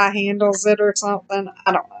GBI handles it or something.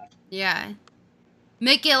 I don't know. Yeah.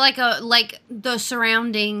 Make it like the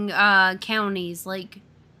surrounding counties, like,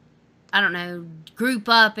 I don't know, group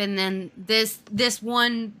up, and then this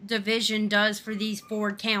one division does for these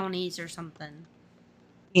 4 counties or something.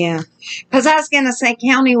 Yeah. Because I was going to say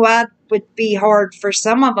countywide would be hard for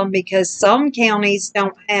some of them because some counties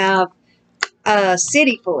don't have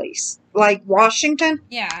city police. Like Washington.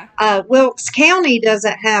 Yeah. Wilkes County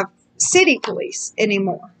doesn't have city police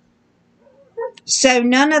anymore. So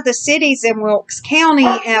none of the cities in Wilkes County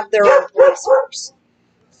have their own police force.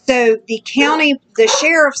 So the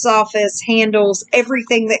sheriff's office handles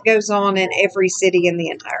everything that goes on in every city in the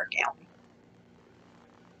entire county.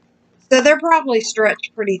 So they're probably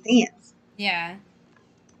stretched pretty thin. Yeah.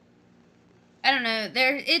 I don't know.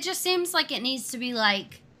 It just seems like it needs to be,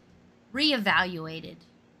 like, reevaluated.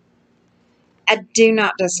 I do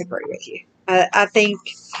not disagree with you. I think,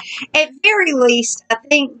 at very least, I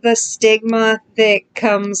think the stigma that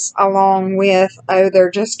comes along with,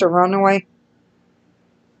 they're just a runaway.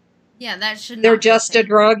 Yeah, that should not They're just a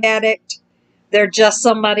drug addict. They're just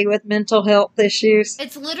somebody with mental health issues.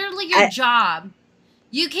 It's literally your job.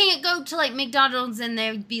 You can't go to, like, McDonald's and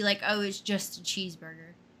they'd be like, oh, it's just a cheeseburger.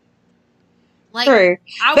 Like, true.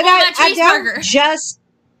 I want my cheeseburger.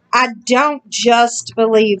 I don't just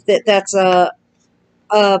believe that that's a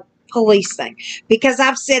police thing. Because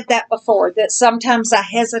I've said that before, that sometimes I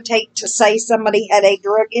hesitate to say somebody had a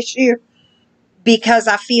drug issue because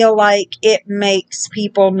I feel like it makes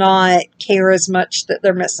people not care as much that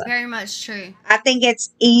they're missing. Very much true. I think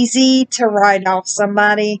it's easy to write off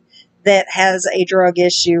somebody that has a drug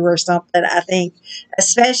issue or something. I think,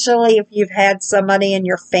 especially if you've had somebody in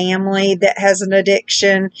your family that has an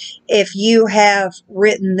addiction, if you have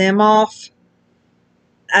written them off,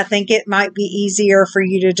 I think it might be easier for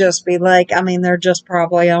you to just be like, I mean, they're just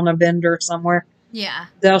probably on a bender somewhere. Yeah.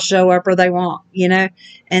 They'll show up or they won't,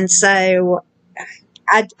 And so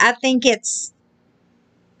I think it's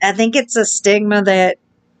a stigma that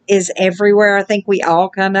is everywhere. I think we all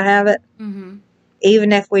kind of have it. Mm-hmm.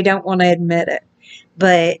 Even if we don't want to admit it.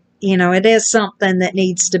 But, it is something that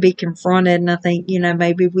needs to be confronted. And I think,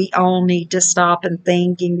 maybe we all need to stop and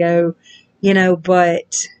think and go,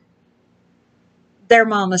 but their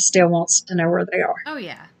mama still wants to know where they are. Oh,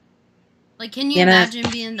 yeah. Like, can you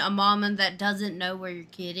imagine being a mama that doesn't know where your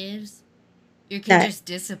kid is? Your kid just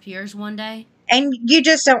disappears one day? And you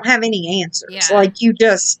just don't have any answers. Yeah. Like, you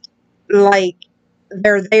just,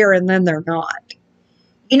 they're there and then they're not.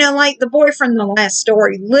 Like the boy from the last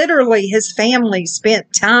story, literally his family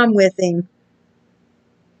spent time with him.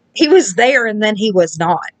 He was there and then he was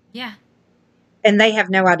not. Yeah. And they have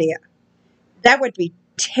no idea. That would be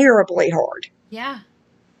terribly hard. Yeah.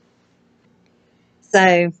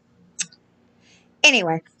 So,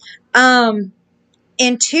 anyway,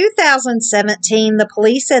 in 2017, the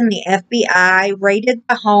police and the FBI raided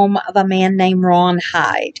the home of a man named Ron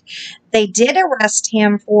Hyde. They did arrest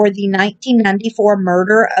him for the 1994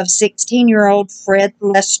 murder of 16-year-old Fred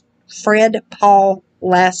Paul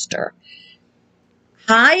Lester.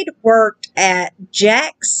 Hyde worked at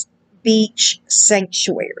Jack's Beach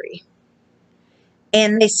Sanctuary.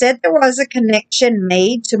 And they said there was a connection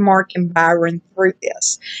made to Mark and Byron through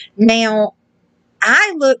this. Now,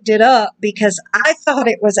 I looked it up because I thought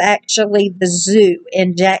it was actually the zoo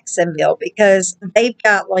in Jacksonville because they've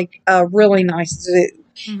got like a really nice zoo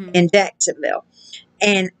in Jacksonville.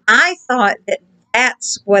 And I thought that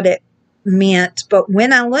that's what it meant. But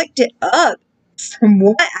when I looked it up, from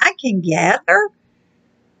what I can gather,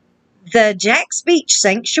 the Jack's Beach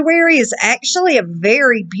Sanctuary is actually a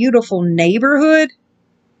very beautiful neighborhood.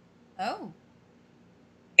 Oh.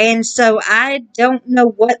 And so I don't know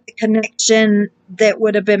what the connection that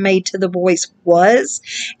would have been made to the boys was.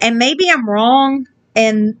 And maybe I'm wrong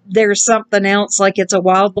and there's something else, like it's a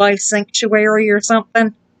wildlife sanctuary or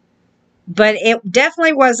something. But it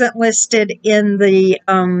definitely wasn't listed in the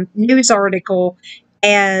news article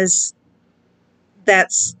as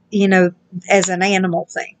that's, as an animal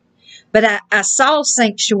thing. But I saw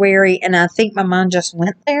sanctuary and I think my mind just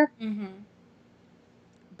went there. Mm-hmm.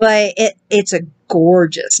 But it's a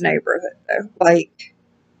gorgeous neighborhood, though. Like,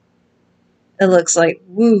 it looks like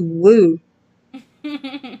woo woo.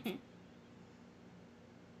 In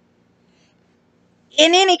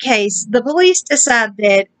any case, the police decide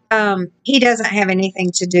that he doesn't have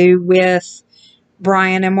anything to do with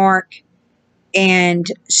Bryan and Mark. And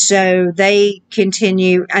so they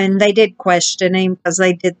continue, and they did question him because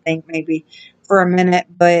they did think maybe for a minute,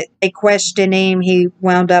 but they questioned him. He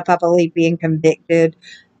wound up, I believe, being convicted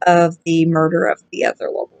of the murder of the other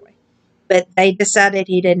little boy. But they decided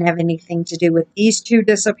he didn't have anything to do with these two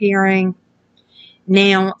disappearing.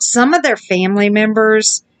 Now, some of their family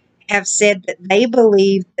members have said that they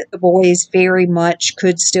believe that the boys very much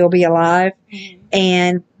could still be alive. Mm-hmm.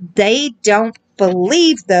 And they don't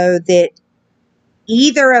believe, though, that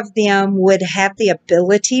either of them would have the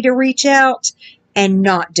ability to reach out and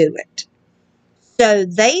not do it. So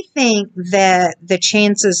they think that the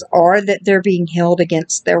chances are that they're being held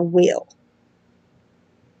against their will.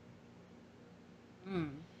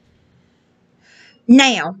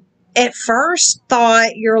 Now, at first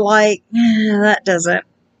thought, you're like, that doesn't.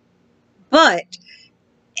 But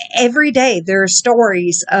every day there are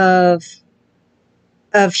stories of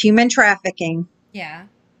human trafficking. Yeah.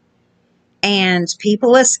 And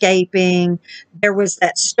people escaping. There was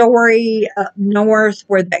that story up north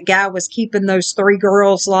where that guy was keeping those 3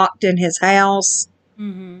 girls locked in his house.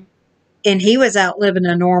 Mm-hmm. And he was out living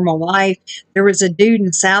a normal life. There was a dude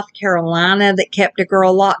in South Carolina that kept a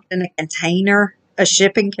girl locked in a container, a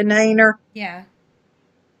shipping container. Yeah.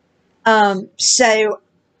 So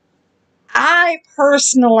I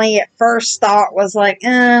personally at first thought was like,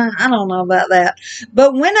 I don't know about that.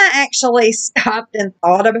 But when I actually stopped and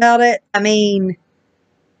thought about it, I mean,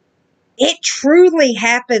 it truly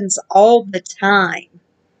happens all the time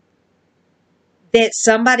that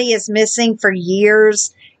somebody is missing for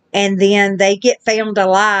years and then they get found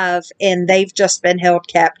alive and they've just been held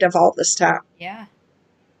captive all this time. Yeah.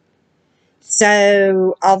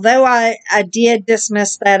 So, although I did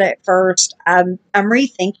dismiss that at first, I'm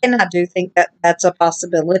rethinking. I do think that that's a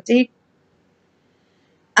possibility.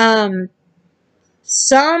 Some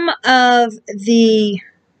of the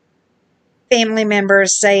family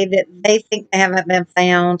members say that they think they haven't been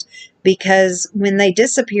found because when they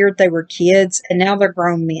disappeared, they were kids and now they're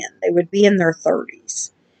grown men. They would be in their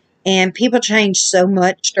 30s. And people change so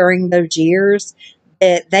much during those years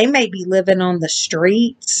that they may be living on the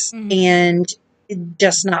streets and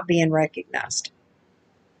just not being recognized.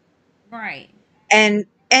 Right. And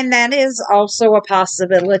that is also a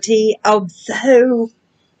possibility, although,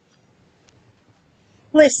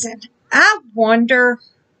 listen, I wonder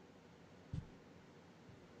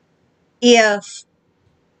if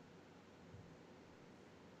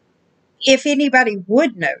anybody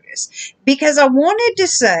would notice, because I wanted to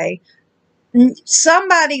say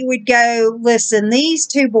somebody would go, listen, these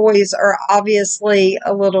 2 boys are obviously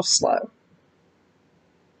a little slow.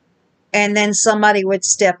 And then somebody would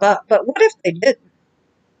step up. But what if they didn't?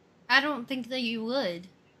 I don't think that you would.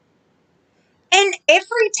 And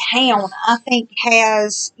every town, I think,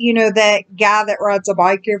 has, that guy that rides a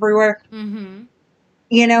bike everywhere. Mm-hmm.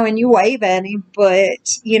 And you wave at him.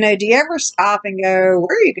 But, do you ever stop and go,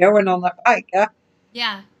 where are you going on that bike, huh?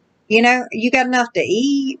 Yeah. You got enough to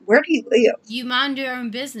eat? Where do you live? You mind your own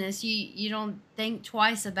business. You don't think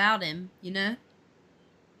twice about him,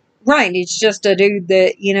 Right. It's just a dude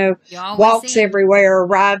that, walks everywhere,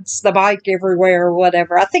 rides the bike everywhere, or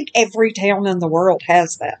whatever. I think every town in the world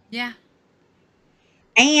has that. Yeah.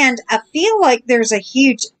 And I feel like there's a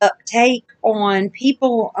huge uptake on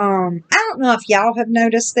people. I don't know if y'all have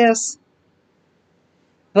noticed this,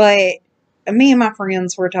 but me and my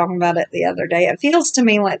friends were talking about it the other day. It feels to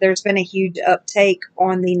me like there's been a huge uptake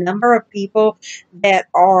on the number of people that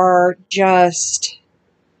are just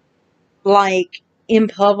like in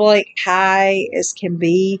public high as can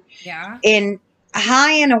be. Yeah. And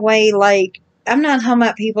high in a way, like, I'm not talking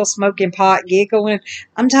about people smoking pot, giggling.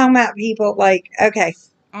 I'm talking about people like, okay,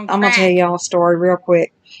 I'm going to tell y'all a story real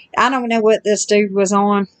quick. I don't know what this dude was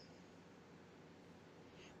on.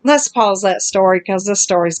 Let's pause that story because this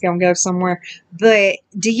story's going to go somewhere. But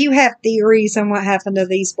do you have theories on what happened to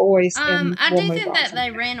these boys? I do think that they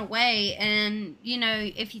ran away. And,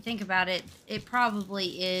 if you think about it, it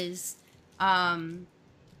probably is,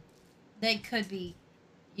 they could be,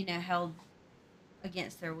 held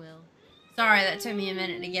against their will. Sorry, that took me a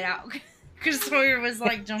minute to get out because Sawyer was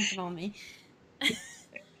like jumping on me.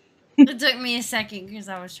 It took me a second because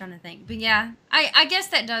I was trying to think. But yeah, I guess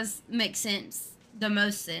that does make sense. The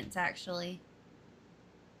most sense, actually.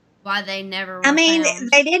 Why they never were I mean, found.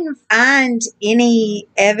 they didn't find any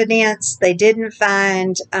evidence. They didn't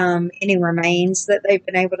find any remains that they've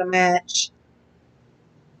been able to match.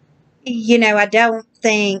 I don't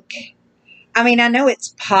think. I mean, I know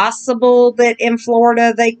it's possible that in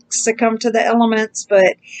Florida they succumb to the elements,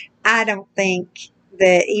 but I don't think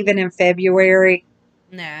that even in February,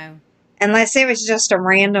 No. unless it was just a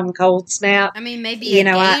random cold snap, I mean, maybe a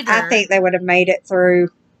I gator. think they would have made it through.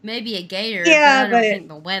 Maybe a gator, Yeah, but I don't but think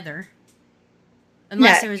the weather. no.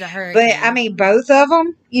 Unless there was a But hurricane. I mean, both of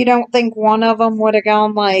them. You don't think one of them would have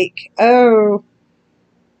gone like, "Oh,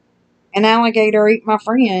 an alligator ate my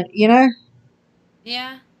friend,"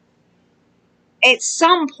 Yeah. At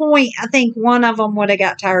some point, I think one of them would have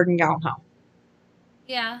got tired and gone home.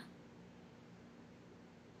 Yeah.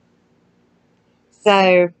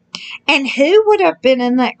 So, and who would have been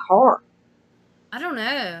in that car? I don't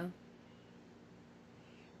know.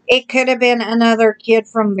 It could have been another kid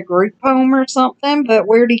from the group home or something, but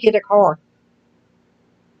where'd he get a car?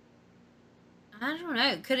 I don't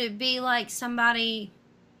know. Could it be like somebody?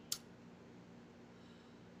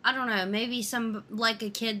 I don't know. Maybe like a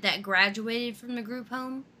kid that graduated from the group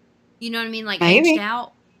home. You know what I mean? Like aged Maybe.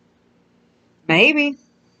 out. Maybe.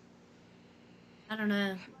 I don't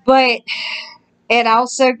know. But it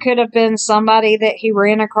also could have been somebody that he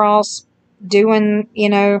ran across doing,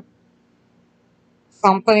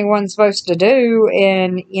 something he wasn't supposed to do,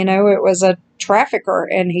 and, it was a trafficker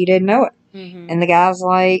and he didn't know it. Mm-hmm. And the guy's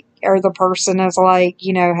like, or the person is like,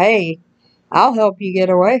 hey, I'll help you get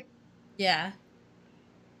away. Yeah.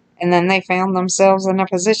 And then they found themselves in a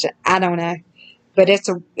position. I don't know. But it's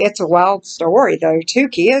a wild story, though. 2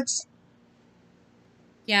 kids.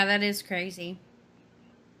 Yeah, that is crazy.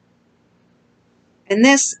 And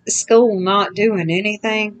this school not doing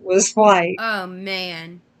anything was like, Oh,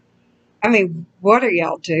 man. I mean, what are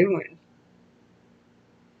y'all doing?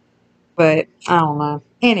 But I don't know.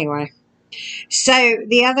 Anyway. So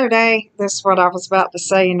the other day, this is what I was about to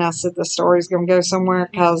say, and I said the story's going to go somewhere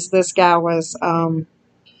because this guy was,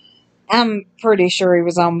 I'm pretty sure he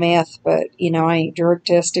was on meth, but, I ain't drug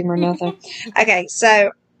testing or nothing. Okay,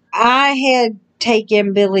 so I had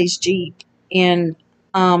taken Billy's Jeep, and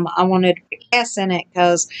I wanted to put gas in it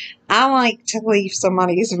because I like to leave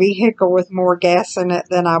somebody's vehicle with more gas in it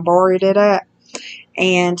than I borrowed it at.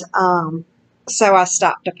 And so I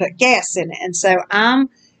stopped to put gas in it. And so I'm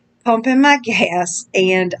pumping my gas,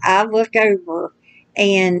 and I look over,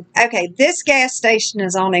 and okay, this gas station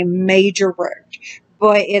is on a major road,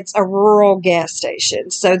 but it's a rural gas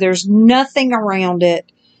station, so there's nothing around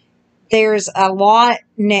it. There's a lot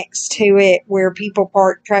next to it where people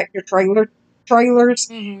park tractor trailers,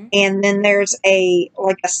 Mm-hmm. and then there's a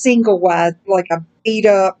single wide, like a beat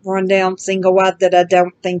up, rundown single wide that I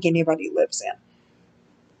don't think anybody lives in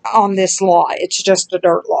on this lot. It's just a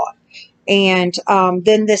dirt lot. And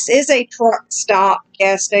then this is a truck stop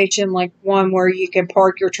gas station, like one where you can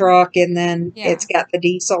park your truck and then it's got the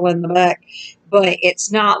diesel in the back. But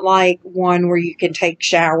it's not like one where you can take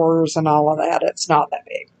showers and all of that. It's not that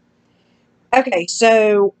big. Okay,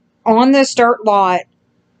 so on this dirt lot,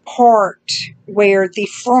 parked where the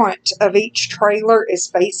front of each trailer is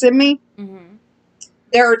facing me,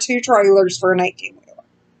 there are 2 trailers for an 18-wheeler.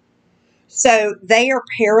 So they are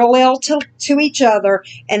parallel to each other,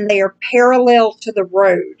 and they are parallel to the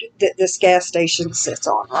road that this gas station sits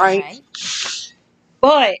on, right?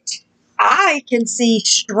 But I can see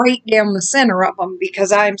straight down the center of them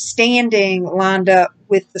because I'm standing lined up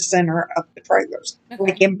with the center of the trailers,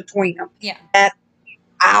 like in between them. Yeah. That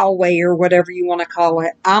aisleway or whatever you want to call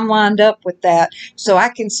it, I'm lined up with that, so I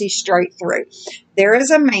can see straight through. There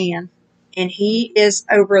is a man, and he is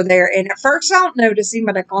over there. And at first I don't notice him,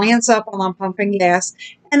 but I glance up while I'm pumping gas,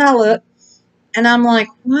 and I look, and I'm like,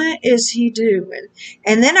 what is he doing?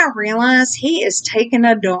 And then I realize he is taking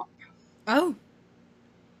a dump. Oh.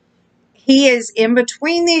 He is in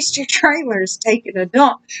between these 2 trailers taking a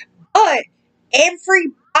dump. But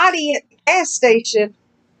everybody at the gas station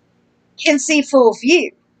can see full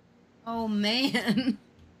view. Oh, man.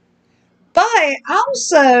 But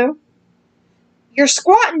also, you're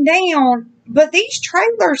squatting down, but these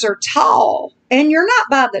trailers are tall, and you're not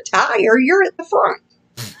by the tire, you're at the front.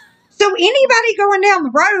 So anybody going down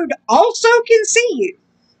the road also can see you.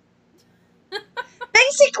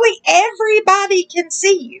 Basically, everybody can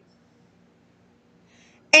see you.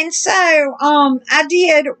 And so, I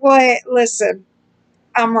did listen,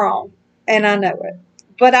 I'm wrong, and I know it.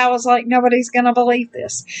 But I was like, nobody's going to believe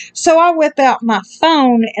this. So I whip out my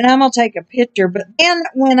phone, and I'm going to take a picture. But then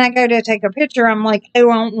when I go to take a picture, I'm like, oh,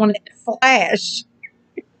 I don't want it to flash.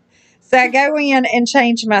 So I go in and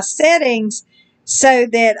change my settings so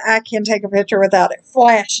that I can take a picture without it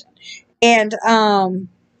flashing. And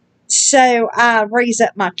so I raise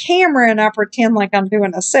up my camera and I pretend like I'm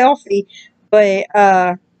doing a selfie, but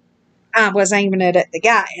I was aiming it at the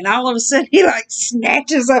guy, and all of a sudden he like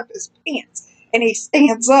snatches up his pants and he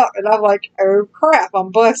stands up, and I'm like, oh crap,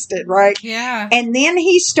 I'm busted, right? Yeah. And then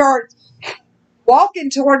he starts walking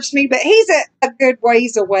towards me, but he's a good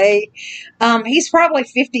ways away. He's probably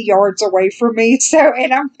 50 yards away from me. So,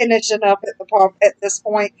 and I'm finishing up at the pump at this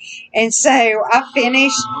point. And so I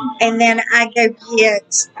finish, and then I go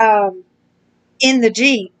get in the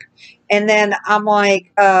Jeep. And then I'm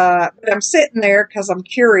like, but I'm sitting there because I'm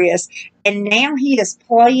curious. And now he is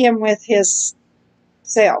playing with his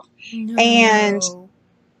self. No. And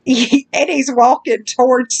he's walking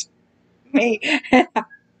towards me. And I'm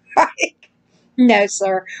like, no,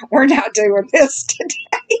 sir, we're not doing this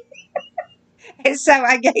today. And so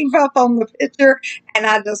I gave up on the picture and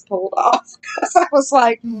I just pulled off. Because I was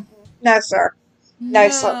like, no, sir. No,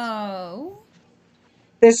 sir.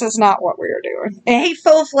 This is not what we were doing. And he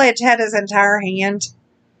full-fledged had his entire hand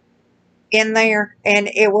in there, and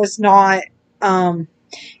it was not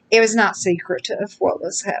secretive what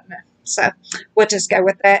was happening. So we'll just go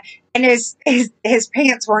with that. And his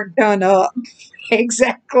pants weren't done up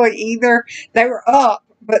exactly either. They were up,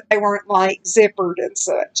 but they weren't like zippered and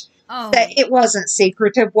such. Oh. So it wasn't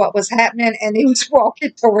secretive what was happening, and he was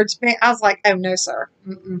walking towards me. I was like, oh, no, sir.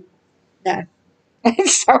 Mm-mm. No. And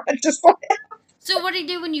so I just left. So what did he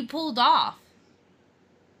do when you pulled off?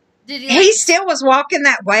 Did he still was walking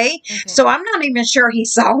that way, okay. So I'm not even sure he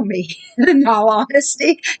saw me, in all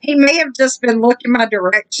honesty. He may have just been looking my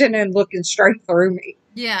direction and looking straight through me.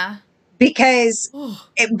 Yeah. Because,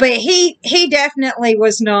 but he definitely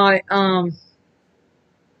was not, I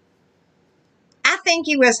think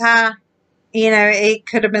he was high. You know, it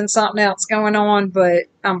could have been something else going on, but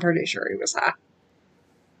I'm pretty sure he was high.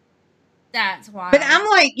 That's why. But I'm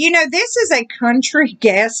like, you know, this is a country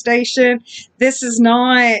gas station. This is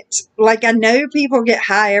not, like, I know people get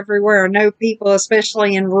high everywhere. I know people,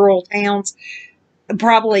 especially in rural towns,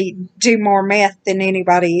 probably do more meth than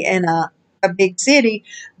anybody in a big city.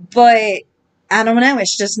 But I don't know.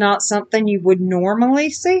 It's just not something you would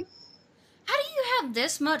normally see. How do you have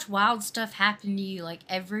this much wild stuff happen to you, like,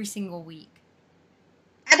 every single week?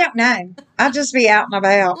 I don't know. I'll just be out and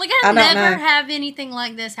about. Like, I never have anything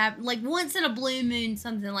like this happen. Like, once in a blue moon,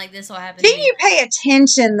 something like this will happen. Do you pay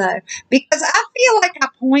attention, though? Because I feel like I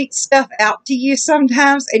point stuff out to you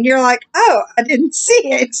sometimes, and you're like, oh, I didn't see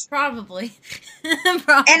it. Probably.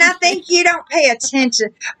 Probably. And I think you don't pay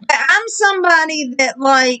attention. But I'm somebody that,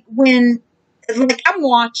 like, when... Like, I'm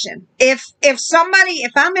watching. If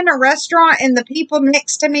I'm in a restaurant and the people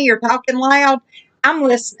next to me are talking loud, I'm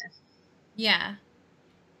listening. Yeah.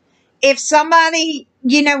 If somebody,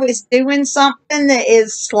 you know, is doing something that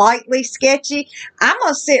is slightly sketchy, I'm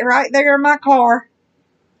going to sit right there in my car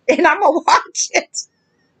and I'm going to watch it.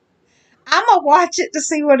 I'm going to watch it to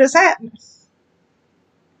see what is happening.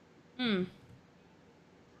 I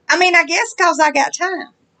mean, I guess because I got time.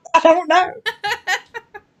 I don't know.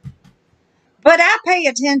 But I pay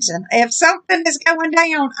attention. If something is going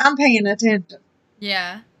down, I'm paying attention.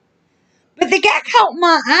 Yeah. But the guy caught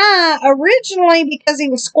my eye originally because he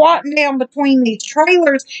was squatting down between these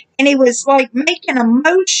trailers and he was like making a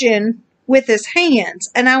motion with his hands.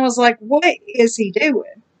 And I was like, what is he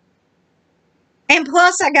doing? And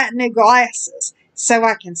plus I got new glasses so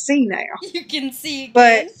I can see now. You can see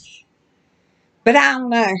again. But I don't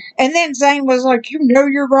know. And then Zane was like, you know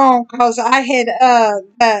you're wrong because I had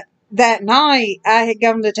that night I had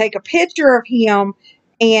gone to take a picture of him.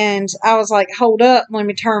 And I was like, hold up, let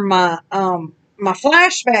me turn my my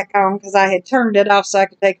flashback on because I had turned it off so I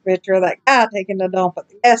could take a picture of that guy taking the dump at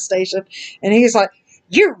the gas station. And he's like,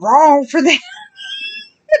 you're wrong for that.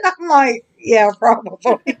 And I'm like, yeah,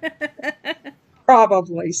 probably.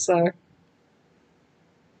 Probably so.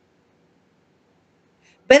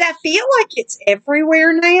 But I feel like it's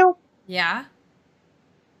everywhere now. Yeah.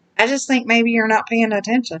 I just think maybe you're not paying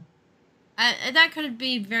attention. That could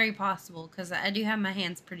be very possible because I do have my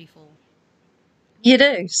hands pretty full. You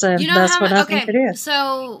do, so you know that's what I think it is.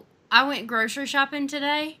 So I went grocery shopping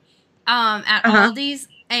today at Aldi's,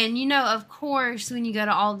 and you know, of course, when you go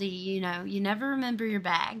to Aldi, you know, you never remember your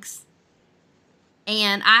bags.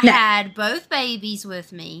 And I had both babies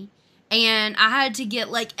with me, and I had to get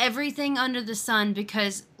like everything under the sun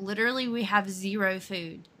because literally we have zero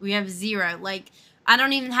food. We have zero, like. I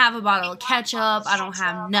don't even have a bottle of ketchup. I don't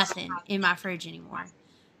have nothing in my fridge anymore.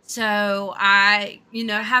 So I, you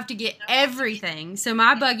know, have to get everything. So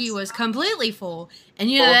my buggy was completely full. And,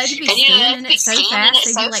 you know, they'd be scanning it so fast.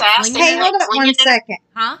 They'd be like, hey, hold up 1 second.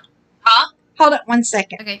 Huh? Hold up 1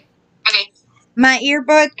 second. Okay. my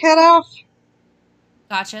earbud cut off.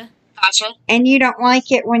 Gotcha. And you don't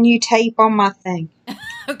like it when you tape on my thing.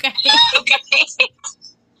 Okay.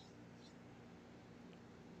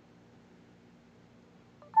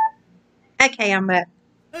 Okay, I'm up.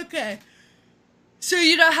 Okay. So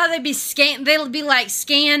you know how they'll be like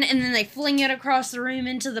scan, and then they fling it across the room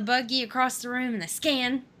into the buggy across the room, and they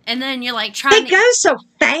scan, and then you're like trying. They go so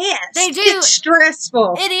fast. They do. It's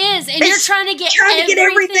stressful. It is, and you're trying to get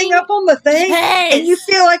everything up on the thing, yes. And you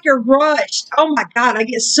feel like you're rushed. Oh my god, I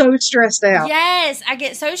get so stressed out. Yes, I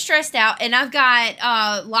get so stressed out, and I've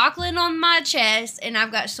got Lachlan on my chest, and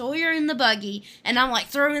I've got Sawyer in the buggy, and I'm like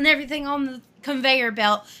throwing everything on the conveyor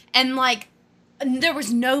belt, and like. There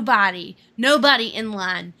was nobody in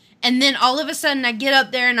line. And then all of a sudden I get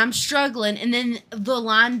up there and I'm struggling, and then the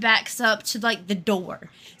line backs up to like the door.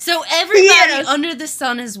 So everybody under the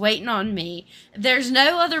sun is waiting on me. There's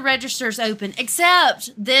no other registers open except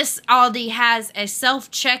this Aldi has a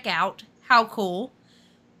self-checkout. How cool.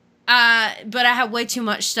 But I have way too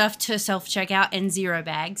much stuff to self-checkout and 0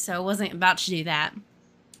 bags, so I wasn't about to do that.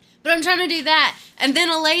 But I'm trying to do that. And then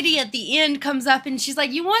a lady at the end comes up and she's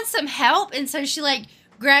like, you want some help? And so she like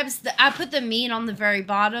grabs I put the meat on the very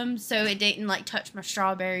bottom so it didn't like touch my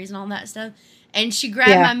strawberries and all that stuff. And she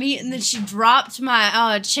grabbed my meat and then she dropped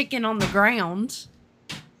my chicken on the ground.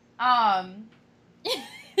 And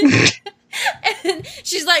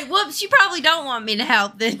she's like, whoops, you probably don't want me to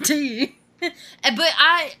help then, do you? But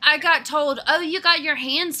I got told, oh, you got your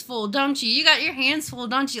hands full, don't you? You got your hands full,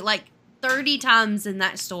 don't you? Like, 30 times in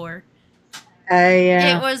that store.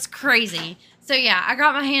 Yeah. It was crazy. So yeah, I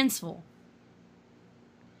got my hands full.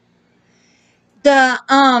 The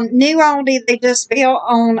new Aldi they just built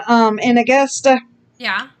on in Augusta.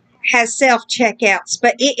 Yeah. Has self-checkouts,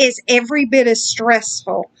 but it is every bit as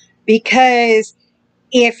stressful because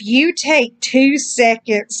if you take 2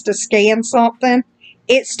 seconds to scan something,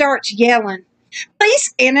 it starts yelling, please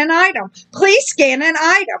scan an item. Please scan an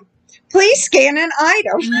item. Please scan an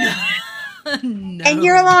item. No. And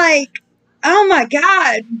you're like, oh my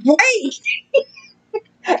god, wait.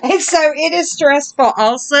 And so it is stressful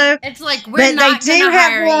also. It's like we're not going to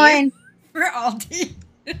hire you for Aldi.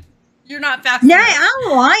 You're not fast enough. I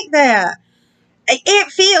don't like that.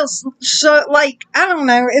 It feels so like, I don't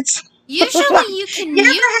know, it's usually like, you can you mute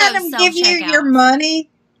ever had those them give you self-checkouts. your money?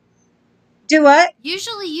 Do what?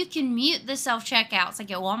 Usually you can mute the self-checkouts. Like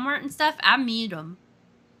at Walmart and stuff, I mute them.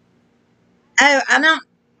 Oh,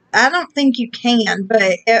 I don't think you can, but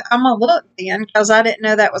I'm going to look then because I didn't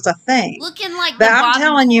know that was a thing. Looking like but the I'm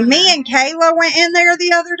telling you, corner. me and Kayla went in there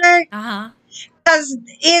the other day. Uh-huh. Because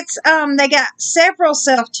it's, they got several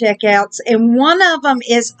self-checkouts, and one of them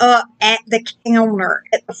is up at the counter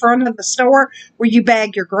at the front of the store where you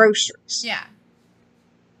bag your groceries. Yeah.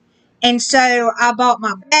 And so I bought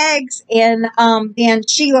my bags, and then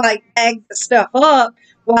she, like, bagged the stuff up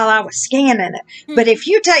while I was scanning it. But if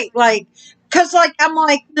you take, like, because, like, I'm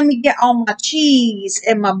like, let me get all my cheese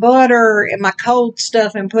and my butter and my cold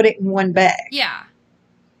stuff and put it in one bag. Yeah.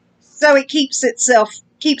 So it keeps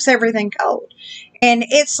everything cold. And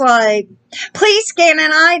it's like, please scan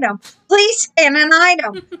an item. Please scan an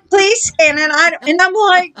item. Please scan an item. And I'm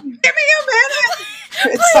like, give me a minute.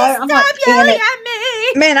 Please stop yelling at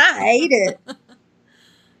me. Man, I hate it.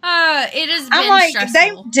 It has been I'm like,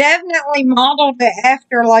 stressful. they definitely modeled it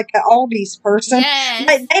after like an Aldi's person. Yes.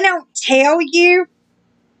 Like, they don't tell you,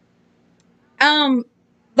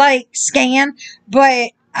 like, scan,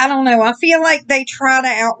 but I don't know. I feel like they try to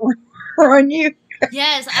outrun you.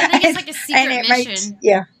 Yes, I think it's like a secret mission.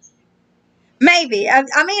 Maybe. I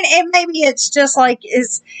mean, maybe it's just like,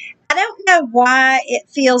 I don't know why it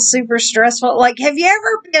feels super stressful. Like, have you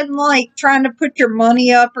ever been, like, trying to put your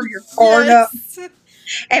money up or your card up,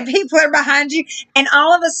 and people are behind you, and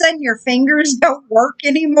all of a sudden your fingers don't work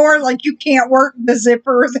anymore? Like, you can't work the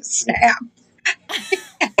zipper or the snap.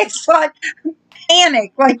 It's like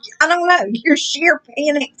panic. Like, I don't know. You're sheer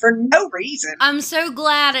panic for no reason. I'm so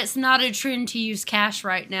glad it's not a trend to use cash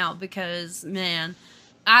right now because, man,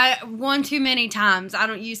 one too many times I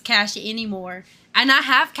don't use cash anymore. And I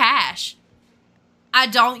have cash. I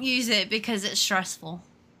don't use it because it's stressful.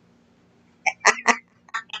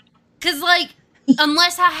 Because, like,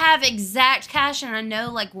 unless I have exact cash and I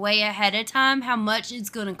know, like, way ahead of time how much it's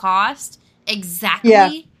going to cost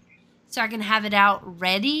exactly so I can have it out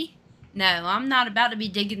ready. No, I'm not about to be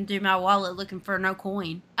digging through my wallet looking for no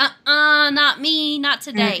coin. Not me. Not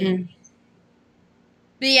today. Mm-mm.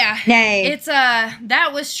 But yeah, it's that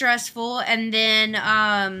was stressful. And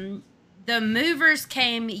then the movers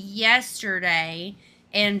came yesterday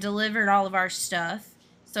and delivered all of our stuff.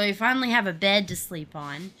 So we finally have a bed to sleep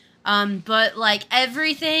on. But like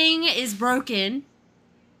everything is broken.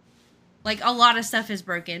 Like a lot of stuff is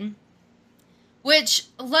broken. Which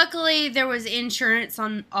luckily there was insurance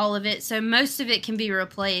on all of it, so most of it can be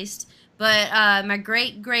replaced. But my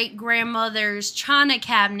great grandmother's china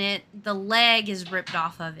cabinet, the leg is ripped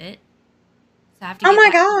off of it. So I have to Oh my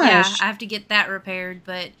that, yeah, gosh. I have to get that repaired.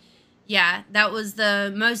 But yeah, that was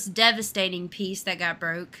the most devastating piece that got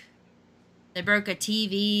broke. They broke a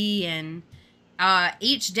TV, and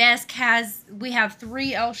each desk we have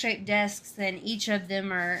 3 L-shaped desks, and each of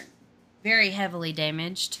them are very heavily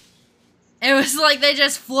damaged. It was like they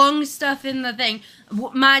just flung stuff in the thing.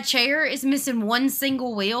 My chair is missing one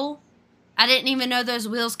single wheel. I didn't even know those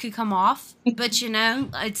wheels could come off. But,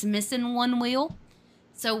 it's missing one wheel.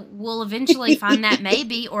 So we'll eventually find that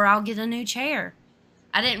maybe, or I'll get a new chair.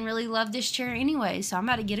 I didn't really love this chair anyway, so I'm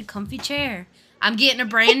about to get a comfy chair. I'm getting a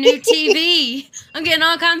brand new TV. I'm getting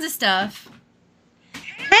all kinds of stuff.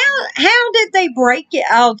 How did they break it?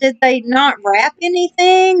 Oh, did they not wrap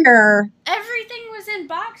anything, or? Everything was in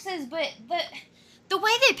boxes, but the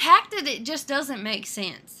way they packed it just doesn't make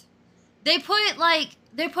sense. They put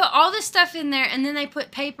all this stuff in there, and then they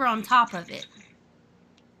put paper on top of it.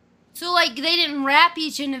 So like they didn't wrap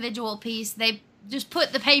each individual piece. They just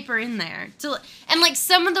put the paper in there. And like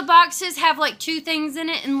some of the boxes have like 2 things in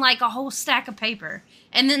it and like a whole stack of paper.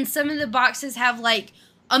 And then some of the boxes have like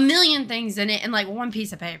a million things in it and like 1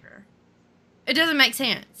 piece of paper. It doesn't make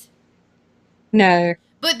sense. No.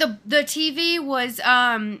 But the TV was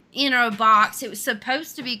in a box. It was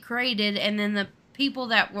supposed to be crated, and then the people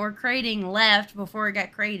that were crating left before it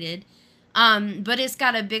got crated. But it's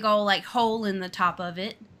got a big old like hole in the top of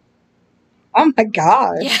it. Oh my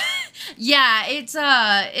gosh. Yeah. Yeah, it's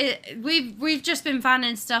we've just been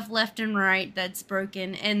finding stuff left and right that's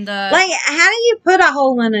broken, and how do you put a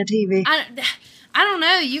hole in a TV? I don't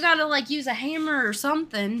know. You got to like use a hammer or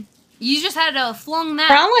something. You just had to flung that.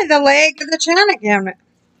 Probably the leg of the china cabinet.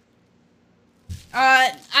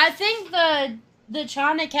 I think the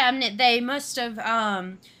china cabinet, they must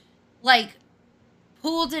have like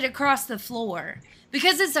pulled it across the floor,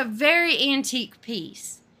 because it's a very antique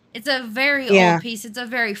piece. It's a very old piece. It's a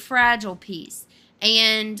very fragile piece.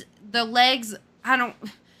 And the legs,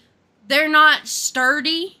 they're not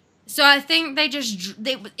sturdy. So I think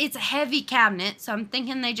it's a heavy cabinet. So I'm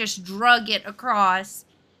thinking they just drug it across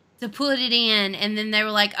to put it in. And then they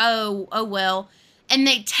were like, oh well. And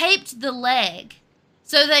they taped the leg.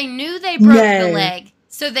 So they knew they broke the leg.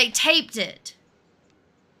 So they taped it.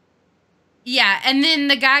 Yeah. And then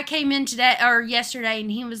the guy came in yesterday,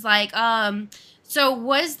 and he was like, so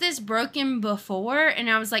was this broken before? And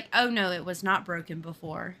I was like, oh no, it was not broken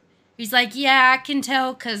before. He's like, yeah, I can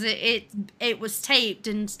tell, because it was taped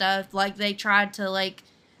and stuff. Like they tried to like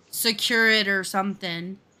secure it or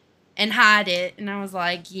something and hide it. And I was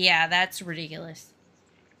like, yeah, that's ridiculous.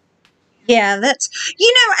 Yeah,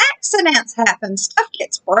 accidents happen. Stuff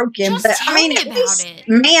gets broken. Just but tell me at about least it.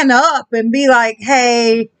 Man up and be like,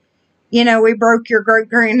 hey, we broke your great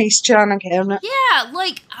granny's china cabinet. Yeah,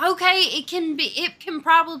 like, okay, it can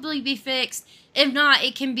probably be fixed. If not,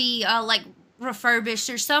 it can be like refurbished,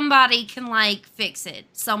 or somebody can like fix it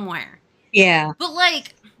somewhere. Yeah. But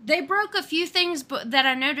like they broke a few things that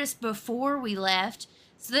I noticed before we left.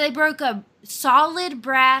 So they broke a solid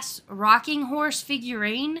brass rocking horse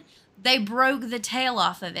figurine. They broke the tail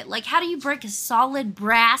off of it. Like, how do you break a solid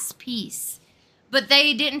brass piece? But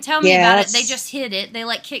they didn't tell me about it. They just hid it. They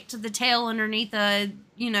like kicked the tail underneath a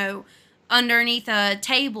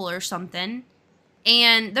table or something.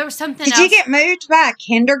 And there was something else. Did you get moved by a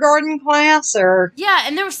kindergarten class, or? Yeah,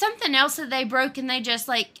 and there was something else that they broke, and they just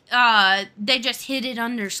hid it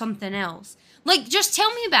under something else. Like, just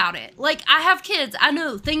tell me about it. Like, I have kids. I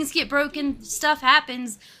know things get broken. Stuff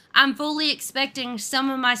happens. I'm fully expecting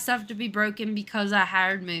some of my stuff to be broken because I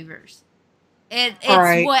hired movers. It's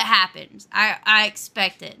right. What happens. I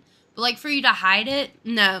expect it. But, like, for you to hide it,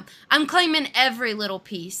 no. I'm claiming every little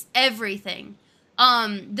piece. Everything.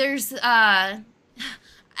 There's,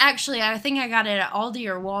 actually, I think I got it at Aldi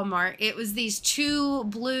or Walmart. It was these 2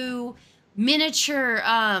 blue miniature,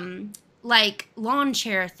 like, lawn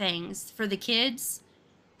chair things for the kids.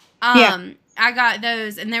 Yeah. I got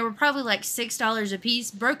those, and they were probably, like, $6 a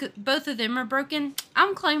piece. Both of them are broken.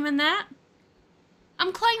 I'm claiming that.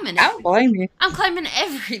 I'm claiming it. I don't blame you. I'm claiming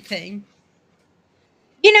everything.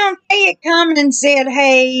 If they had come and said,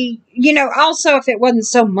 hey, also if it wasn't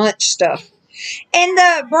so much stuff. And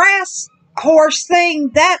the brass horse thing,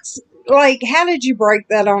 that's, like, how did you break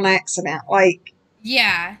that on accident? Like...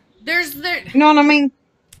 Yeah. You know what I mean?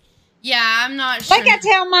 Yeah, I'm not sure. Like I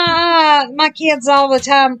tell my kids all the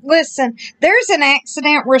time, listen, there's an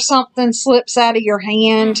accident where something slips out of your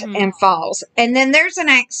hand and falls. And then there's an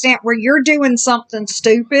accident where you're doing something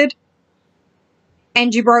stupid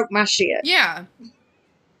and you broke my shit. Yeah.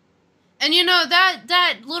 And you know,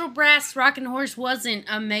 that little brass rocking horse wasn't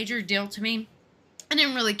a major deal to me. I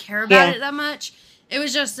didn't really care about it that much. It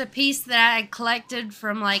was just a piece that I had collected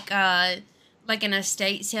from like an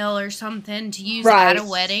estate sale or something to use at a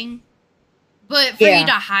wedding. But for you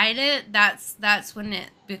to hide it, that's when it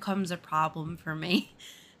becomes a problem for me.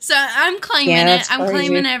 So I'm claiming it. I'm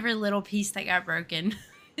claiming every little piece that got broken.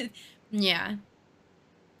 Yeah.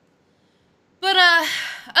 But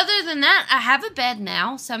other than that, I have a bed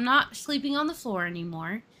now, so I'm not sleeping on the floor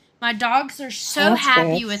anymore. My dogs are so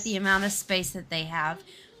happy with the amount of space that they have.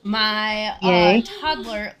 My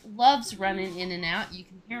toddler loves running in and out. You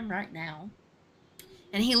can hear him right now.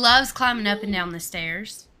 And he loves climbing up and down the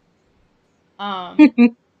stairs. But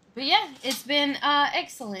yeah, it's been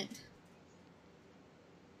excellent.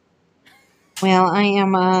 Well, I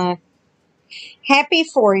am happy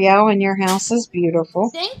for y'all, and your house is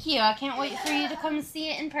beautiful. Thank you. I can't wait for you to come and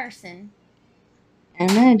see it in person.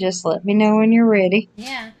 And then just let me know when you're ready.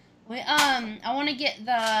 Yeah. I want to get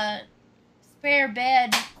the spare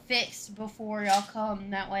bed fixed before y'all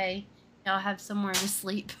come. That way, y'all have somewhere to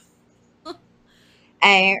sleep.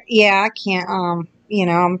 Yeah, I can't.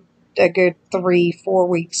 I'm a good 3-4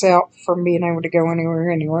 weeks out from being able to go anywhere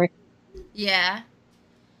anyway. Yeah.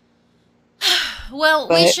 Well,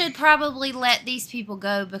 we should probably let these people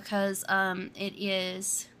go because we're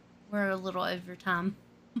a little over time.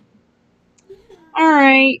 All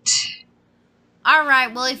right.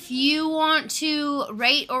 Well, if you want to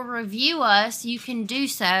rate or review us, you can do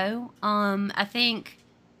so. I think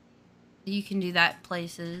you can do that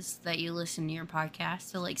places that you listen to your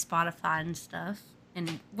podcast, so like Spotify and stuff.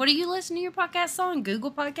 And what do you listen to your podcast on?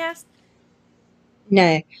 Google Podcast?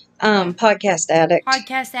 No, Podcast Addict.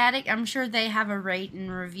 Podcast Addict. I'm sure they have a rate and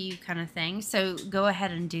review kind of thing, so go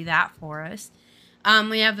ahead and do that for us.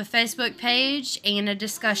 We have a Facebook page and a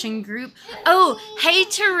discussion group. Oh, hey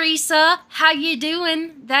Teresa, how you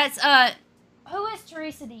doing? That's who is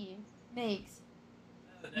Teresa to you, Biggs?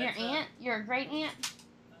 Your aunt? Your great aunt?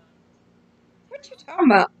 What you talking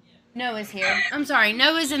about? Noah's here. I'm sorry,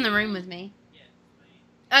 Noah's in the room with me.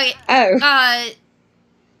 Okay. Oh.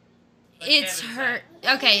 It's her.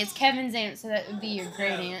 Okay, it's Kevin's aunt, so that would be your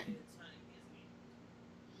great aunt.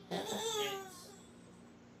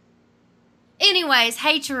 Anyways,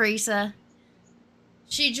 hey Teresa.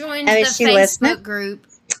 She joined the Facebook group.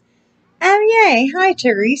 Oh yay! Hi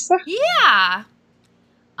Teresa. Yeah.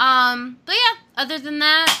 But yeah, other than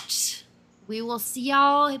that, we will see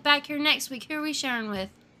y'all back here next week. Who are we sharing with?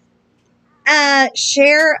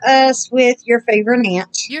 Share us with your favorite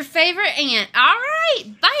aunt. Your favorite aunt. All right.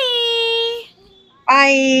 Bye.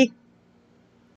 Bye.